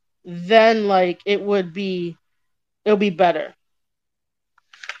style, then like it'll be better.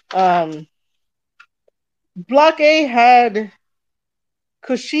 Um Block A had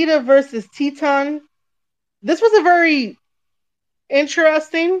Kushida versus Teton. This was a very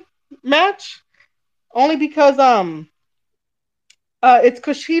interesting match, only because it's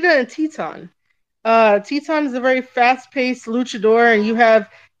Kushida and Teton. Teton is a very fast-paced luchador, and you have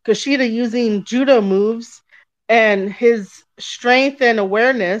Kushida using judo moves and his strength and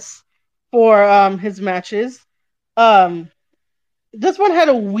awareness for his matches. Um, this one had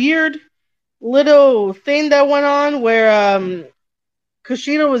a weird little thing that went on where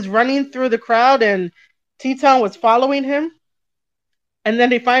Kushida was running through the crowd and Teton was following him. And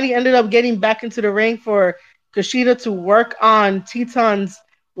then they finally ended up getting back into the ring for Kushida to work on Teton's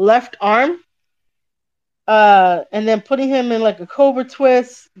left arm. And then putting him in like a cobra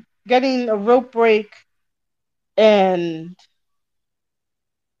twist, getting a rope break, and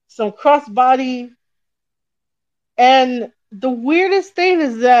some crossbody. And the weirdest thing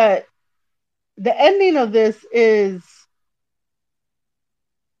is that the ending of this is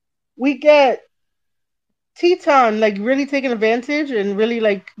we get Teton like really taking advantage and really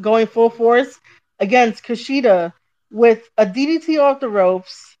like going full force against Kushida with a DDT off the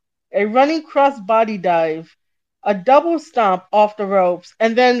ropes, a running cross body dive, a double stomp off the ropes,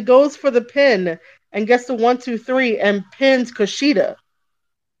 and then goes for the pin and gets the 1, 2, 3 and pins Kushida.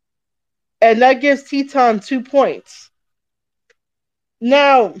 And that gives Teton 2 points.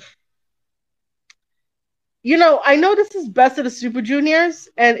 Now, I know this is best of the Super Juniors,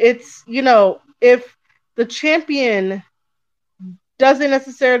 and it's, if the champion doesn't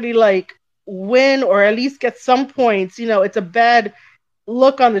necessarily like win or at least get some points, it's a bad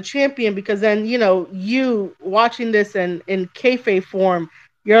look on the champion because then, you watching this in kayfabe form,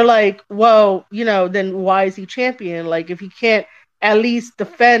 you're like, well, then why is he champion? Like, if he can't at least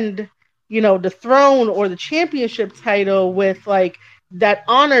defend, the throne or the championship title with like that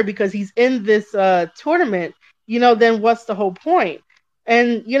honor because he's in this tournament, then what's the whole point?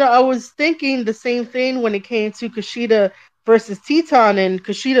 And, I was thinking the same thing when it came to Kushida versus Teton and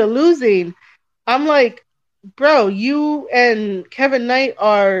Kushida losing. I'm like, bro, you and Kevin Knight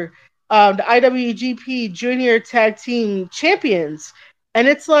are the IWGP Junior Tag Team Champions, and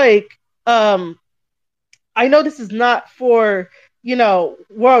it's like, I know this is not for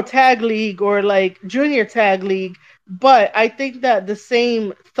World Tag League or like Junior Tag League, but I think that the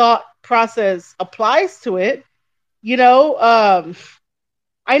same thought process applies to it. You know,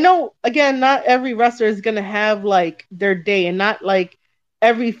 I know again, not every wrestler is gonna have like their day, and not like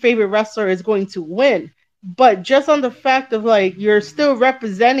every favorite wrestler is going to win. But just on the fact of like you're still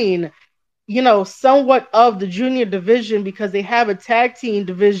representing, somewhat of the junior division because they have a tag team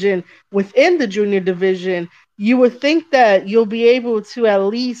division within the junior division, you would think that you'll be able to at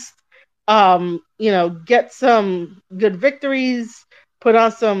least, get some good victories, put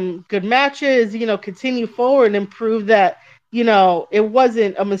on some good matches, continue forward and prove that, it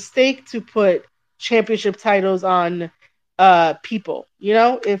wasn't a mistake to put championship titles on people,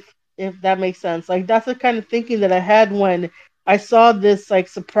 if that makes sense. Like that's the kind of thinking that I had when I saw this like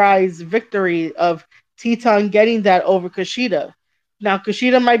surprise victory of Teton getting that over Kushida. Now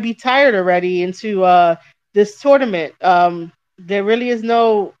Kushida might be tired already into this tournament. There really is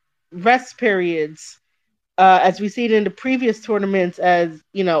no rest periods as we see it in the previous tournaments, as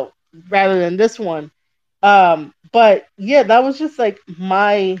rather than this one. But yeah, that was just like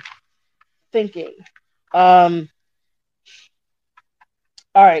my thinking. Um,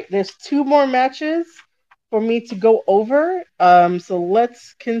 all right, there's two more matches for me to go over. So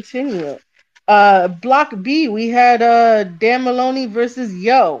let's continue. Block B, we had Dan Maloney versus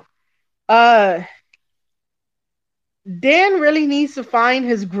Yo. Uh, Dan really needs to find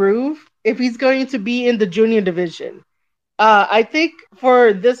his groove if he's going to be in the junior division. I think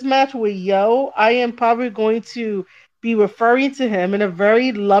for this match with Yo, I am probably going to be referring to him in a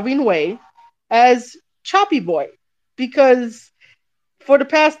very loving way as Choppy Boy because for the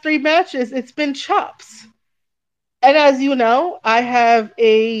past 3 matches, it's been chops. And as you know, I have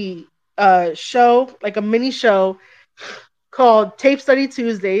a show, like a mini show called Tape Study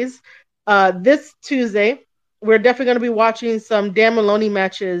Tuesdays. This Tuesday, we're definitely going to be watching some Dan Maloney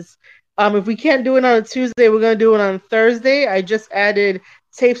matches. If we can't do it on a Tuesday, we're going to do it on Thursday. I just added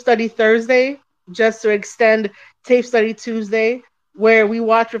Tape Study Thursday just to extend Tape Study Tuesday, where we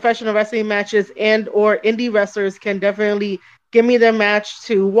watch professional wrestling matches and or indie wrestlers can definitely give me their match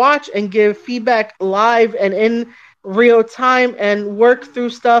to watch and give feedback live and in real time and work through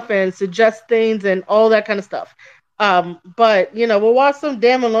stuff and suggest things and all that kind of stuff. But we'll watch some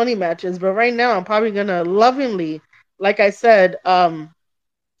Dan Maloney matches. But right now, I'm probably gonna lovingly, like I said,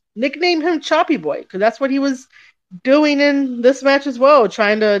 nickname him Choppy Boy because that's what he was doing in this match as well,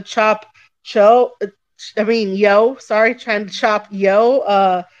 trying to chop Cho. Sorry, trying to chop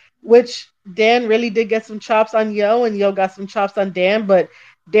Yo. Which Dan really did get some chops on Yo, and Yo got some chops on Dan, but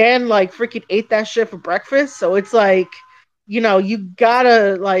Dan like freaking ate that shit for breakfast. So it's like, you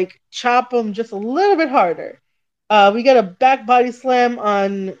gotta like chop him just a little bit harder. We got a back body slam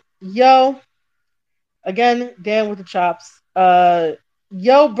on Yo. Again, Dan with the chops.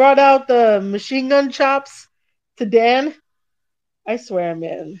 Yo brought out the machine gun chops to Dan. I swear,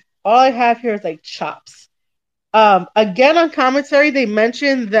 man. All I have here is like chops. Again on commentary, they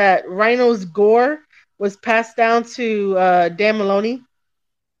mentioned that Rhino's gore was passed down to Dan Maloney.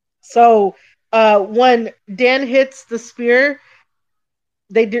 So when Dan hits the spear,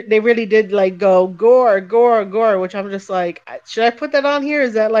 they really did like go gore, gore, gore, which I'm just like, should I put that on here?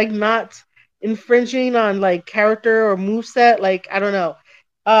 Is that like not infringing on like character or moveset? Like, I don't know.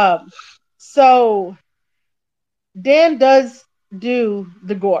 So Dan does do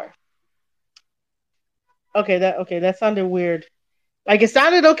the gore. Okay, that sounded weird. Like it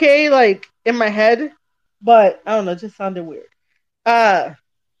sounded okay, like in my head, but I don't know, it just sounded weird. Uh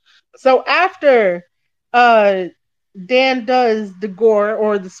so after uh Dan does the gore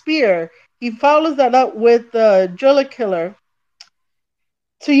or the spear, he follows that up with the driller killer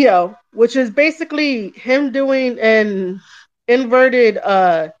to Yo, which is basically him doing an inverted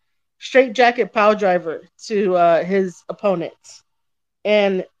straight jacket power driver to his opponent.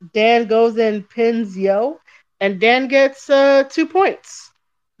 And Dan goes and pins Yo, and Dan gets 2 points.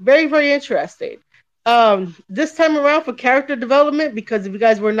 Very, very interesting. This time around for character development, because if you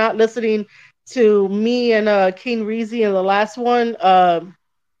guys were not listening to me and King Reezy in the last one,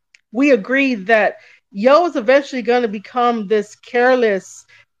 we agreed that Yo is eventually going to become this careless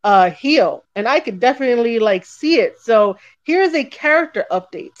heel, and I could definitely like see it. So here's a character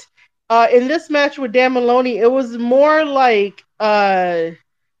update. In this match with Dan Maloney, it was more like a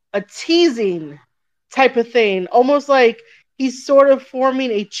teasing type of thing, almost like he's sort of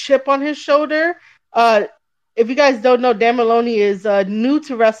forming a chip on his shoulder. Uh, if you guys don't know, Dan Maloney is new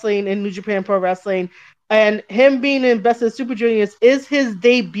to wrestling in New Japan Pro Wrestling, and him being in Best of Super Juniors is his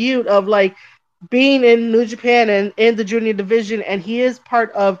debut of like being in New Japan and in the junior division, and he is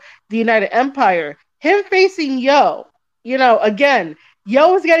part of the United Empire. Him facing Yo, again,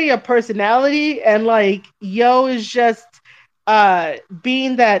 Yo is getting a personality, and like Yo is just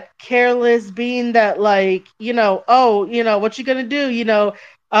being that careless, being that like, oh, what you gonna do,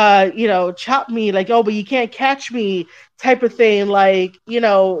 chop me, like, oh, but you can't catch me type of thing. Like,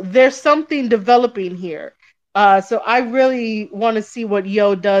 there's something developing here. So I really want to see what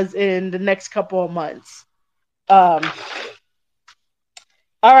Yo does in the next couple of months. Um,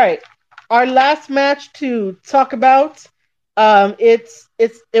 all right, our last match to talk about. It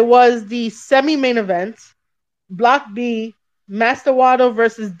was the semi-main event, Block B, Master Wato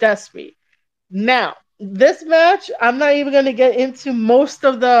versus Despy. Now, this match, I'm not even going to get into most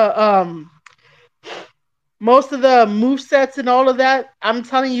of the move sets and all of that. I'm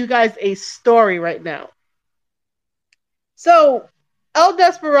telling you guys a story right now. So, El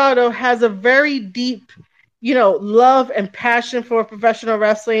Desperado has a very deep, love and passion for professional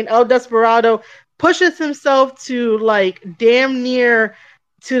wrestling. El Desperado pushes himself to like damn near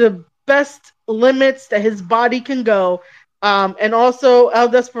to the best limits that his body can go. And also, El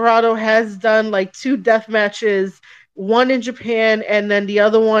Desperado has done like 2 death matches, one in Japan and then the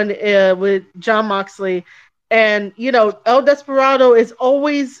other one with John Moxley. And, El Desperado is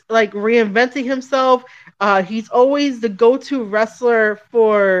always like reinventing himself. He's always the go-to wrestler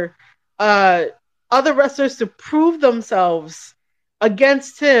for other wrestlers to prove themselves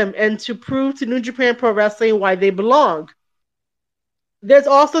against him and to prove to New Japan Pro Wrestling why they belong. There's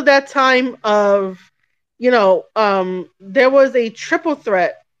also that time of, there was a triple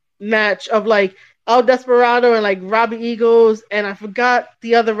threat match of like El Desperado and like Robbie Eagles, and I forgot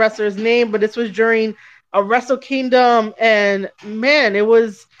the other wrestler's name, but this was during a Wrestle Kingdom, and man, it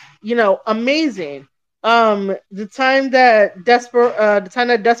was, amazing. The time that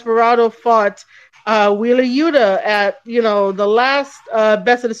Desperado fought Wheeler Yuta at the last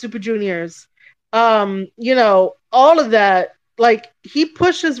Best of the Super Juniors. All of that. Like he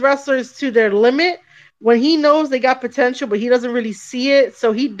pushes wrestlers to their limit when he knows they got potential, but he doesn't really see it.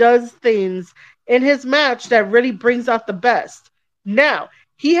 So he does things in his match that really brings out the best. Now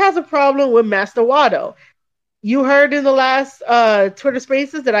he has a problem with Master Wado. You heard in the last Twitter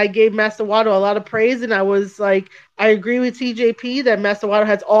Spaces that I gave Master Wado a lot of praise, and I was like, I agree with TJP that Master Wado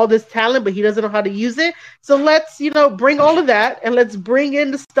has all this talent, but he doesn't know how to use it. So let's, bring all of that, and let's bring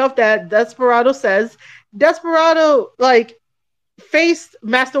in the stuff that Desperado says. Desperado faced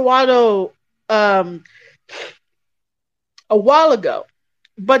Master Wado um, a while ago.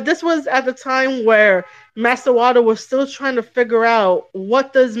 But this was at the time where Master Wado was still trying to figure out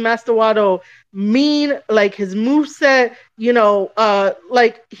what does Master Wado mean, like his moveset,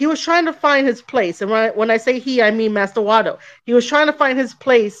 like he was trying to find his place. And when I say he, I mean Master Wado. He was trying to find his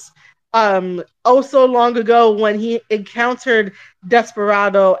place oh so long ago when he encountered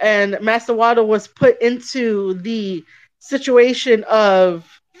Desperado, and Master Wado was put into the situation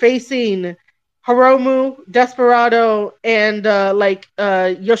of facing Hiromu, Desperado, and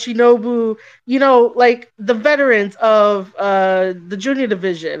Yoshinobu, like the veterans of the junior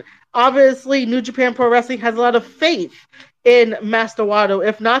division. Obviously, New Japan Pro Wrestling has a lot of faith in Master Wado.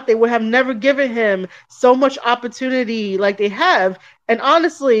 If not, they would have never given him so much opportunity like they have. And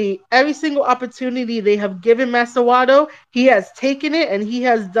honestly, every single opportunity they have given Master Wado, he has taken it and he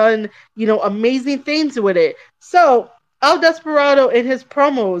has done, amazing things with it. So, El Desperado in his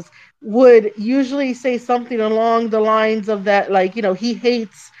promos would usually say something along the lines of that, like, he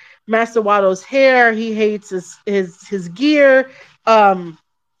hates Master Wado's hair, he hates his gear, um,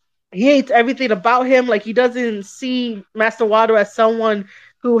 he hates everything about him. Like he doesn't see Master Wado as someone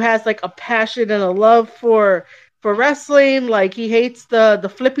who has like a passion and a love for wrestling. Like he hates the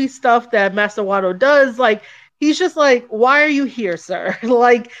flippy stuff that Master Wado does. Like he's just like, why are you here, sir?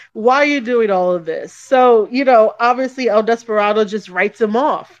 Like, why are you doing all of this? So, obviously El Desperado just writes him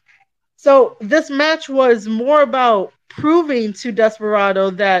off. So this match was more about proving to Desperado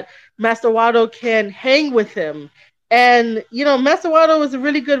that Master Wado can hang with him. And, Master Wado is a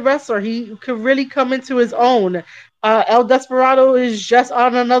really good wrestler. He could really come into his own. El Desperado is just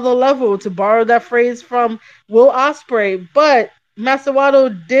on another level, to borrow that phrase from Will Ospreay. But Master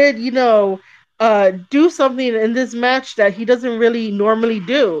Wado did, do something in this match that he doesn't really normally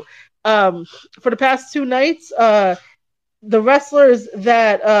do. For the past two nights, the wrestlers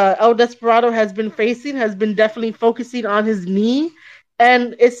that El Desperado has been facing has been definitely focusing on his knee.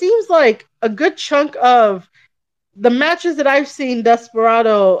 And it seems like a good chunk of the matches that I've seen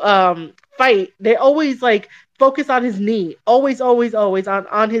Desperado fight, they always like focus on his knee. Always, always, always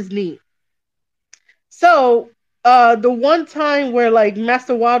on his knee. So the one time where like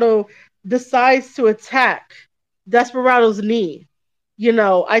Master Wado decides to attack Desperado's knee,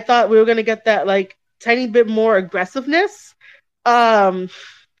 I thought we were gonna get that like tiny bit more aggressiveness. Um,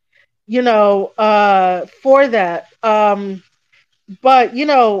 for that. But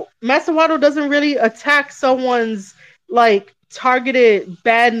Master Wado doesn't really attack someone's like targeted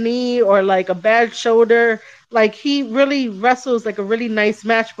bad knee or like a bad shoulder. Like he really wrestles like a really nice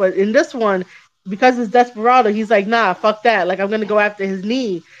match. But in this one, because it's Desperado, he's like, nah, fuck that. Like I'm gonna go after his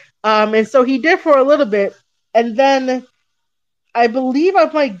knee. And so he did for a little bit, and then I believe I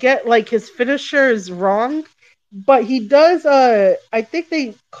might get like his finishers wrong, but he does I think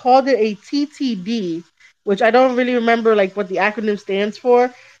they called it a TTD, which I don't really remember like what the acronym stands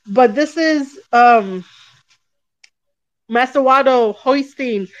for, but this is Master Wado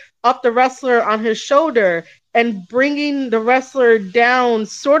hoisting up the wrestler on his shoulder and bringing the wrestler down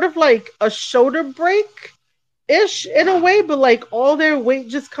sort of like a shoulder break ish in a way, but like all their weight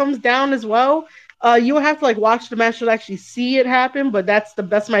just comes down as well. You would have to like watch the match to actually see it happen, but that's the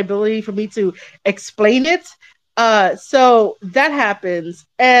best of my ability for me to explain it. So that happens,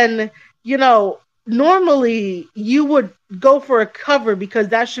 and normally you would go for a cover because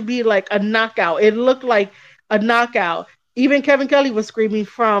that should be like a knockout. It looked like a knockout. Even Kevin Kelly was screaming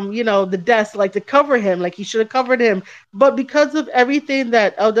from the desk like to cover him, like he should have covered him. But because of everything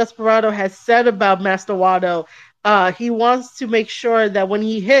that El Desperado has said about Master Wado, he wants to make sure that when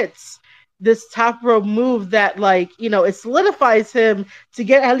he hits this top rope move that like it solidifies him to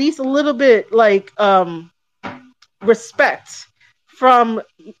get at least a little bit like respect from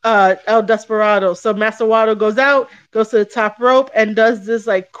El Desperado. So Master Wado goes out, goes to the top rope, and does this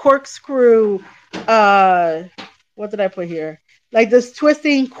like corkscrew. What did I put here? Like this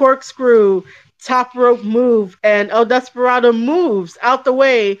twisting corkscrew top rope move, and El Desperado moves out the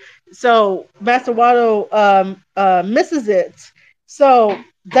way So Master Wato misses it. So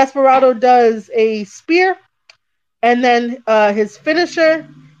Desperado does a spear, and then his finisher,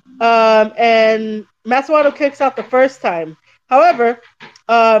 and Masuato kicks out the first time. However,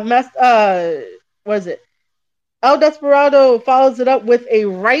 what is it? El Desperado follows it up with a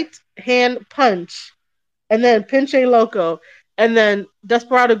right hand punch, and then Pinche Loco, and then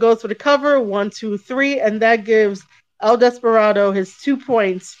Desperado goes for the cover, 1, 2, 3, and that gives El Desperado his 2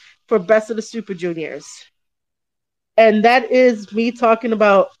 points for Best of the Super Juniors. And that is me talking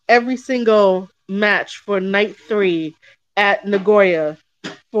about every single match for night 3 at Nagoya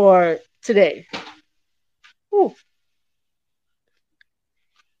for today. Whew.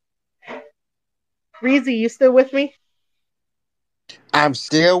 Reezy, you still with me? I'm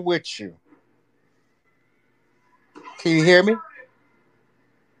still with you. Can you hear me?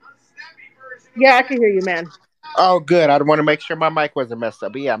 Yeah, I can hear you, man. Oh, good. I want to make sure my mic wasn't messed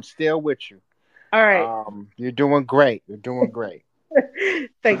up. But yeah, I'm still with you. All right. You're doing great. You're doing great.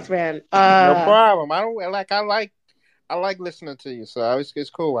 Thanks, man. No problem. I don't like. I like listening to you. So it's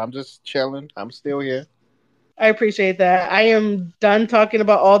cool. I'm just chilling. I'm still here. I appreciate that. I am done talking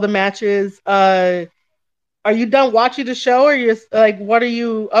about all the matches. Are you done watching the show, or you're like, what are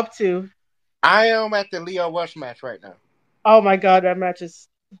you up to? I am at the Leo Rush match right now. Oh my god, that match is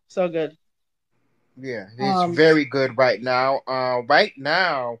so good. Yeah, it's Um, very good right now. Right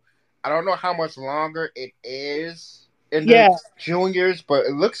now, I don't know how much longer it is in the yeah, juniors, but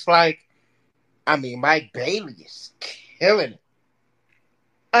it looks like Mike Bailey is killing it.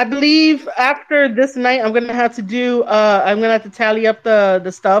 I believe after this night, I'm gonna have to do. I'm gonna have to tally up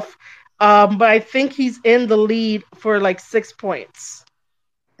the stuff. But I think he's in the lead for like 6 points.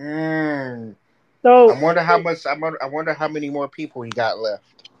 Mm. I So, wonder how much. I wonder how many more people he got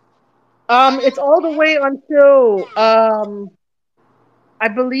left. it's all the way until I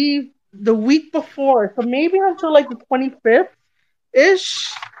believe the week before. So maybe until like the 25th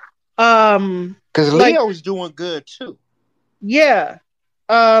ish. Because Like Leo is doing good too. yeah.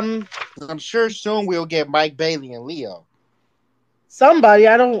 Um, I'm sure soon we'll get Mike Bailey and Leo. somebody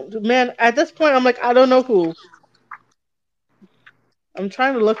I don't man. At this point, I'm like I don't know who. I'm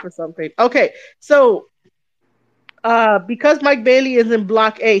trying to look for something. Okay, so because Mike Bailey is in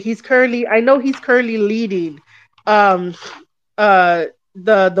Block A, I know he's currently leading um uh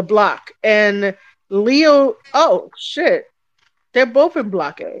the block, and Leo. Oh shit, they're both in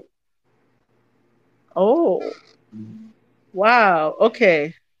Block A. Oh wow.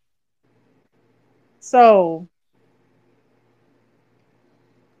 Okay, so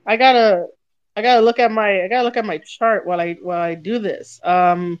I gotta I gotta look at my chart while I do this.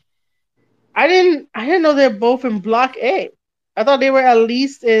 I didn't know they're both in Block A. I thought they were at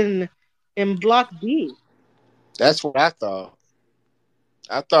least in Block B. That's what I thought.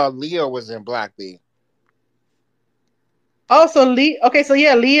 I thought Leo was in Black B. Oh, so okay, so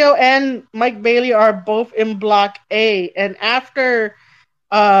yeah, Leo and Mike Bailey are both in Block A, and after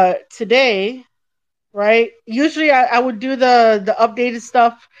today, right? Usually I would do the updated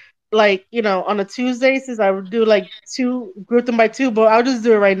stuff like on a Tuesday, since I would do like two, group them by two, but I'll just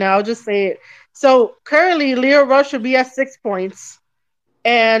do it right now. I'll just say it. So currently, Leo Rush should be at 6 points,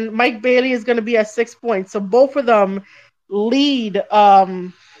 and Mike Bailey is going to be at 6 points. So both of them lead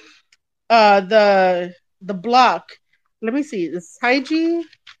the block. Let me see. Is Taiji?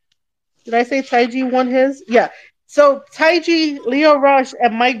 Did I say Taiji won his? Yeah. So Taiji, Leo Rush,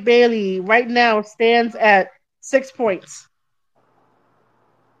 and Mike Bailey right now stands at 6 points.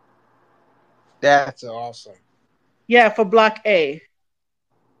 That's awesome. Yeah, for Block A.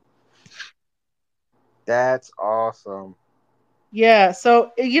 That's awesome. Yeah.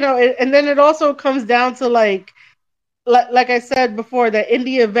 So and then it also comes down to like I said before, that in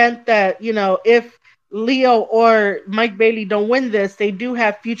the event that if Leo or Mike Bailey don't win this, they do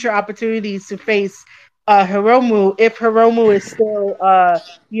have future opportunities to face Hiromu if Hiromu is still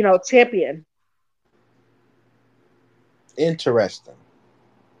champion. Interesting.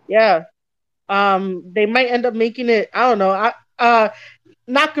 Yeah. They might end up making it. I don't know.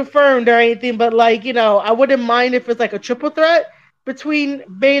 Not confirmed or anything, but I wouldn't mind if it's like a triple threat between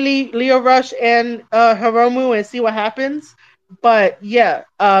Bailey, Leo Rush, and Hiromu, and see what happens. But yeah,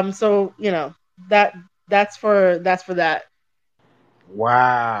 so that that's for that.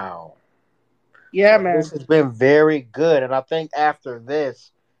 Wow. Yeah, Well, this man. has been very good, and I think after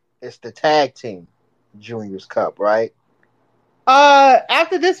this, it's the tag team juniors cup, right?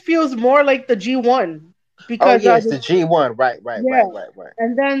 After this feels more like the G1 Oh because yeah, it's the G1. Right, right, yeah, right, right, right.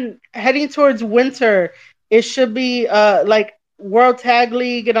 and then heading towards winter, it should be like World Tag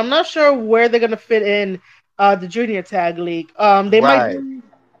League, and I'm not sure where they're gonna fit in the Junior Tag League. They might Right. do.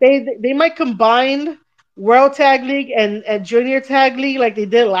 They might combine World Tag League and Junior Tag League like they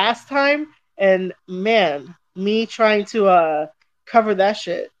did last time. And man, me trying to cover that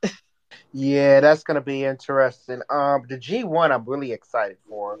shit. Yeah, that's gonna be interesting. The G1 I'm really excited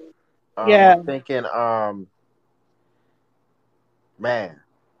for. Yeah, I'm thinking, man,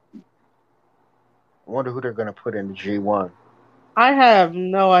 I wonder who they're gonna put in the G1. I have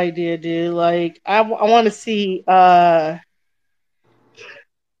no idea, dude. Like I want to see I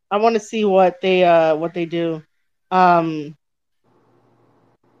want to see what they do. Um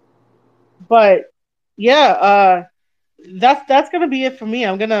but yeah, that's gonna be it for me.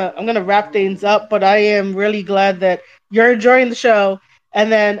 I'm gonna wrap things up, but I am really glad that you're enjoying the show.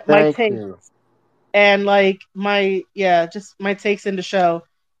 And then my Thank take you. and like my yeah, just my takes in the show.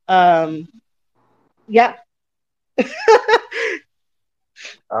 Um, yeah.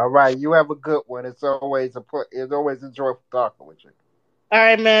 All right, you have a good one. It's always enjoyable talking with you. All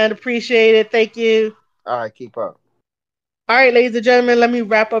right, man. Appreciate it. Thank you. All right, keep up. All right, ladies and gentlemen, let me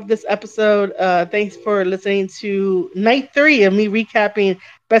wrap up this episode. Thanks for listening to night 3 of me recapping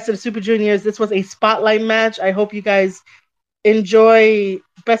Best of the Super Juniors. This was a spotlight match. I hope you guys enjoy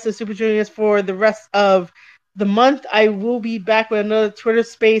Best of Super Juniors for the rest of the month. I will be back with another Twitter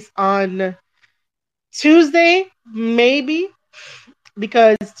space on Tuesday, maybe,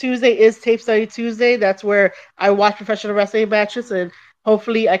 because Tuesday is Tape Study Tuesday. That's where I watch professional wrestling matches, and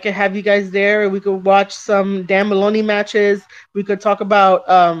hopefully I can have you guys there. We could watch some Dan Maloney matches. We could talk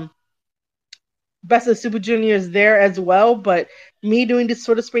about Best of Super Juniors there as well. But me doing this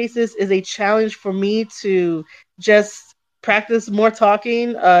sort of spaces is a challenge for me to just practice more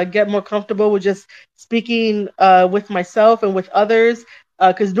talking, get more comfortable with just speaking with myself and with others.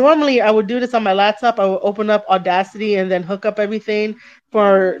 Because normally I would do this on my laptop. I would open up Audacity and then hook up everything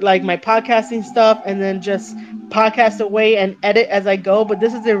for like my podcasting stuff and then just podcast away and edit as I go. But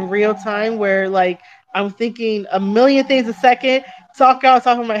this is in real time where like I'm thinking a million things a second, talk out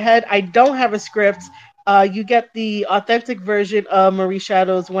top of my head. I don't have a script. You get the authentic version of Marie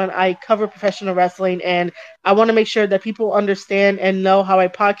Shadows when I cover professional wrestling, and I want to make sure that people understand and know how I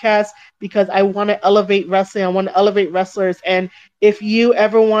podcast because I want to elevate wrestling. I want to elevate wrestlers, and if you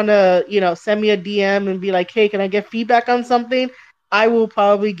ever want to, send me a DM and be like, "Hey, can I get feedback on something?" I will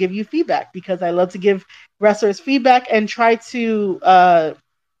probably give you feedback because I love to give wrestlers feedback and try to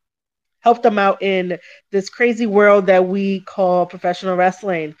help them out in this crazy world that we call professional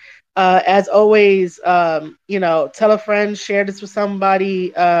wrestling. As always, tell a friend, share this with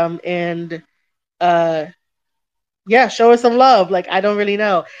somebody, and uh, yeah, show us some love. Like, I don't really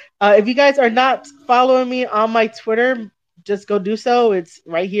know. If you guys are not following me on my Twitter, just go do so. It's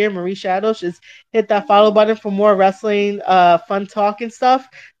right here, Marie Shadows. Just hit that follow button for more wrestling, fun talk and stuff.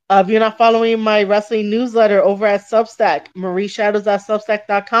 If you're not following my wrestling newsletter over at Substack,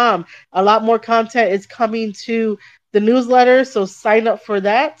 marieshadows.substack.com, a lot more content is coming to the newsletter, so sign up for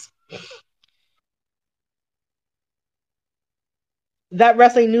that. That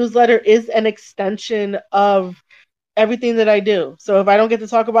wrestling newsletter is an extension of everything that I do. So if I don't get to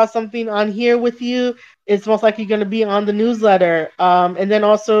talk about something on here with you, it's most likely going to be on the newsletter. And then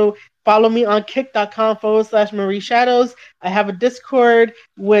also follow me on kick.com/Marie Shadows. I have a Discord,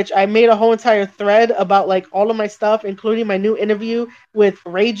 which I made a whole entire thread about like all of my stuff, including my new interview with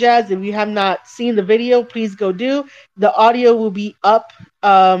Ray Jazz. If you have not seen the video, please go do. The audio will be up,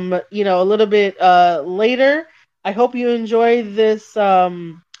 a little bit later. I hope you enjoy this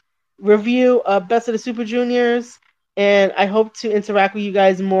review of Best of the Super Juniors, and I hope to interact with you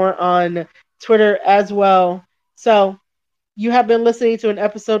guys more on Twitter as well. So, you have been listening to an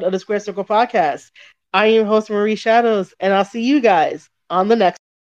episode of the Square Circle Podcast. I am your host, Marie Shadows, and I'll see you guys on the next one.